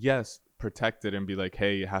like, yes, protect it and be like,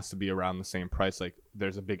 hey, it has to be around the same price. Like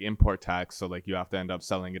there's a big import tax, so like you have to end up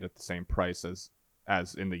selling it at the same price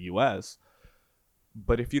as in the US.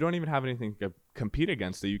 But if you don't even have anything to compete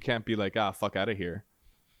against it, you can't be like, fuck out of here.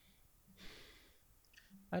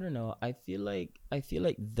 I don't know. I feel like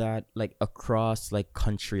that, like across like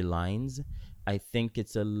country lines, I think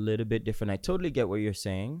it's a little bit different. I totally get what you're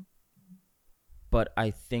saying, but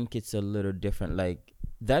I think it's a little different. Like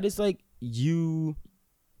that is like you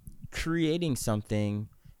creating something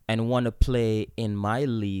and want to play in my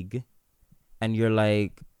league, and you're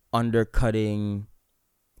like undercutting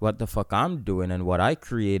what the fuck I'm doing and what I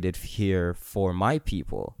created here for my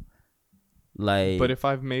people. Like, but if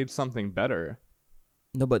I've made something better.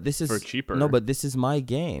 No, but this is for cheaper. No, but this is my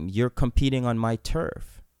game. You're competing on my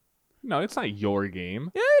turf. No, it's not your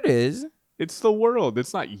game. Yeah, it is. It's the world.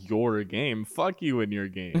 It's not your game. Fuck you and your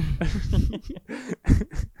game.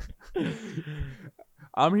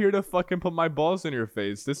 I'm here to fucking put my balls in your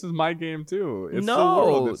face. This is my game too. It's the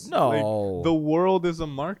world. Like, the world is a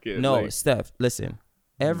market. No, Steph, listen.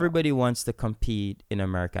 Everybody wants to compete in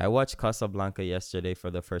America. I watched Casablanca yesterday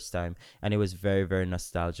for the first time, and it was very, very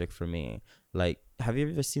nostalgic for me. Like, have you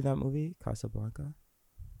ever seen that movie, Casablanca?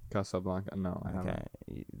 Casablanca. No, I haven't.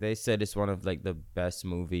 They said it's one of like the best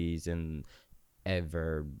movies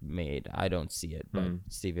ever made. I don't see it, but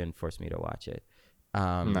Steven forced me to watch it.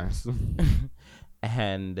 Nice.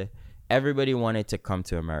 And everybody wanted to come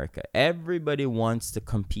to America. Everybody wants to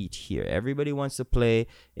compete here. Everybody wants to play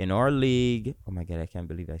in our league. Oh my God, I can't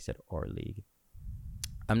believe I said our league.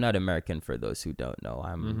 I'm not American, for those who don't know.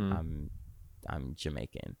 I'm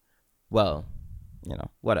Jamaican. Well, you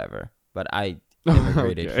know, whatever. But I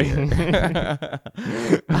immigrated here.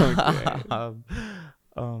 Okay.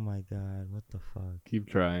 Oh my God, what the fuck? Keep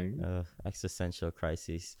trying. Existential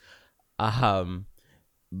crisis.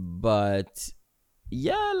 But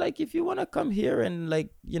yeah, like if you want to come here and like,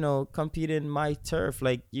 you know, compete in my turf,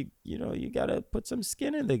 like you know, you gotta put some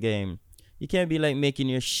skin in the game. You can't be like making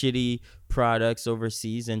your shitty products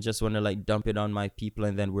overseas and just want to like dump it on my people,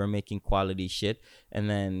 and then we're making quality shit, and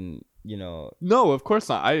then, you know. No, of course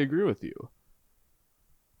not. I agree with you.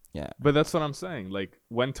 Yeah. But that's what I'm saying. Like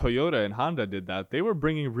when Toyota and Honda did that, they were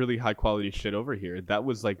bringing really high quality shit over here. That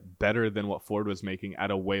was like better than what Ford was making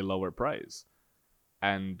at a way lower price.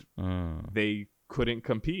 And they couldn't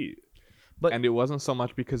compete. And it wasn't so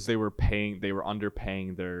much because they were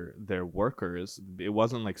underpaying their workers. It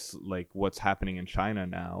wasn't like what's happening in China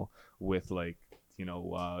now with like, you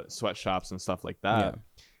know, sweatshops and stuff like that.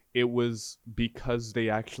 Yeah. It was because they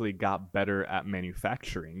actually got better at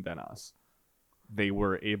manufacturing than us. They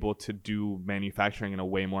were able to do manufacturing in a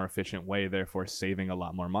way more efficient way, therefore saving a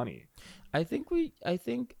lot more money. I think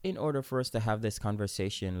in order for us to have this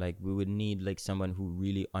conversation, like we would need like someone who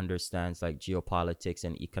really understands like geopolitics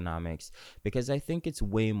and economics, because I think it's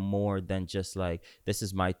way more than just like, this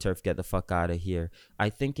is my turf, get the fuck out of here. I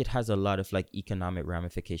think it has a lot of like economic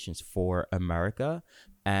ramifications for America,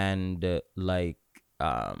 and like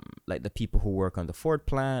the people who work on the Ford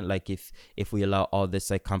plant. Like if we allow all this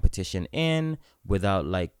like competition in without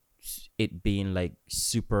like it being like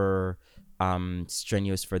super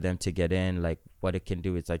strenuous for them to get in, like what it can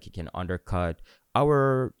do is like it can undercut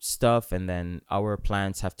our stuff, and then our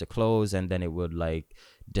plants have to close, and then it would like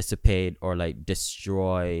dissipate or like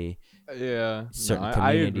destroy certain communities.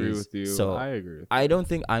 I agree with you. So I don't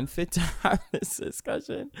think I'm fit to have this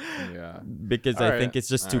discussion. Yeah, because I think it's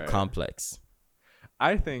just too complex.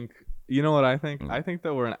 I think, you know what I think? I think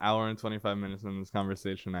that we're an hour and 25 minutes in this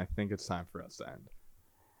conversation. I think it's time for us to end.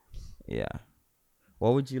 Yeah.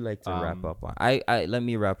 What would you like to wrap up on? I let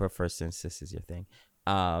me wrap up first, since this is your thing.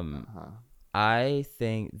 I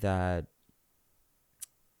think that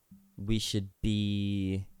we should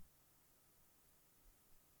be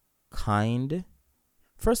kind.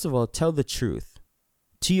 First of all, tell the truth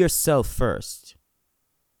to yourself first,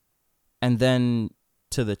 and then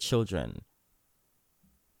to the children.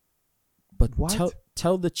 But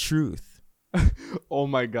tell the truth. Oh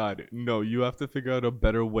my God. No, you have to figure out a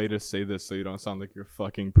better way to say this so you don't sound like you're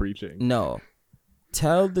fucking preaching. No.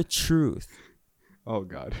 Tell the truth. Oh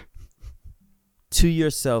God. To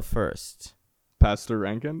yourself first. Pastor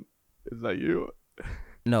Rankin? Is that you?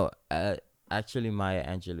 No, actually Maya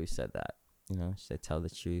Angelou said that. You know, she said tell the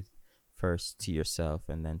truth first to yourself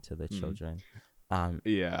and then to the children.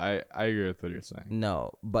 Yeah, I agree with what you're saying.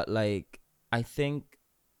 No, but like I think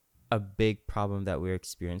a big problem that we're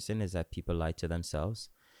experiencing is that people lie to themselves,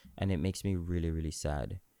 and it makes me really, really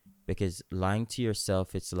sad, because lying to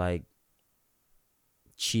yourself, it's like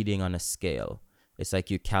cheating on a scale. It's like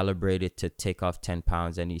you calibrate it to take off 10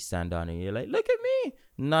 pounds and you stand on it and you're like, look at me,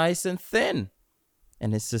 nice and thin.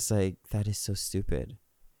 And it's just like, that is so stupid.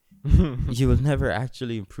 You will never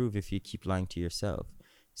actually improve if you keep lying to yourself.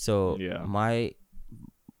 So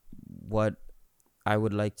what I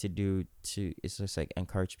would like to do is just like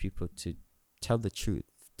encourage people to tell the truth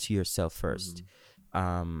to yourself first,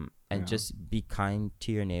 and just be kind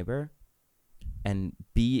to your neighbor, and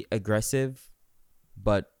be aggressive,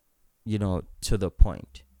 but you know, to the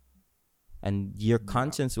point. And your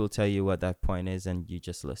conscience will tell you what that point is, and you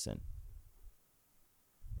just listen.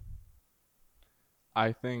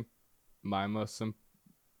 I think my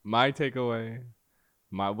takeaway,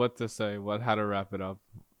 how to wrap it up,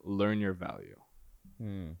 learn your value.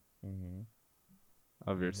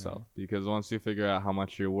 Of yourself, because once you figure out how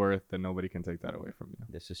much you're worth, then nobody can take that away from you.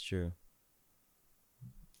 This is true.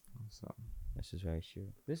 So this is very true.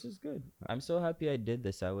 This is good. I'm so happy I did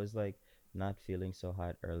this. I was like not feeling so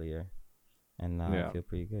hot earlier, and now I feel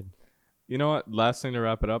pretty good. You know what? Last thing to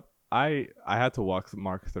wrap it up, I had to walk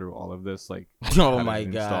Mark through all of this, like oh my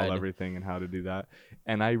God, install everything and how to do that.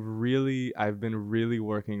 And I've been really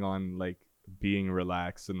working on like being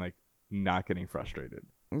relaxed and like not getting frustrated.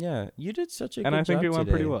 Yeah, you did such a good job. And I think it went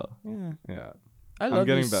today. Pretty well. Yeah. I love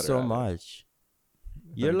you so much.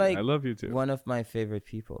 You're like I love you too. one of my favorite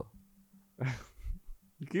people.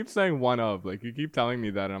 You keep saying one of, like you keep telling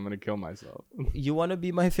me that and I'm gonna kill myself. You want to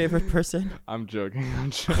be my favorite person? I'm joking.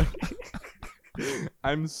 I'm joking.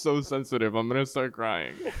 I'm so sensitive. I'm gonna start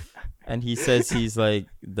crying. And he says he's like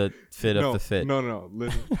the fit of the fit. No.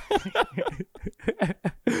 Listen.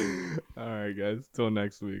 All right, guys. Till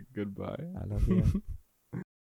next week. Goodbye. I love you.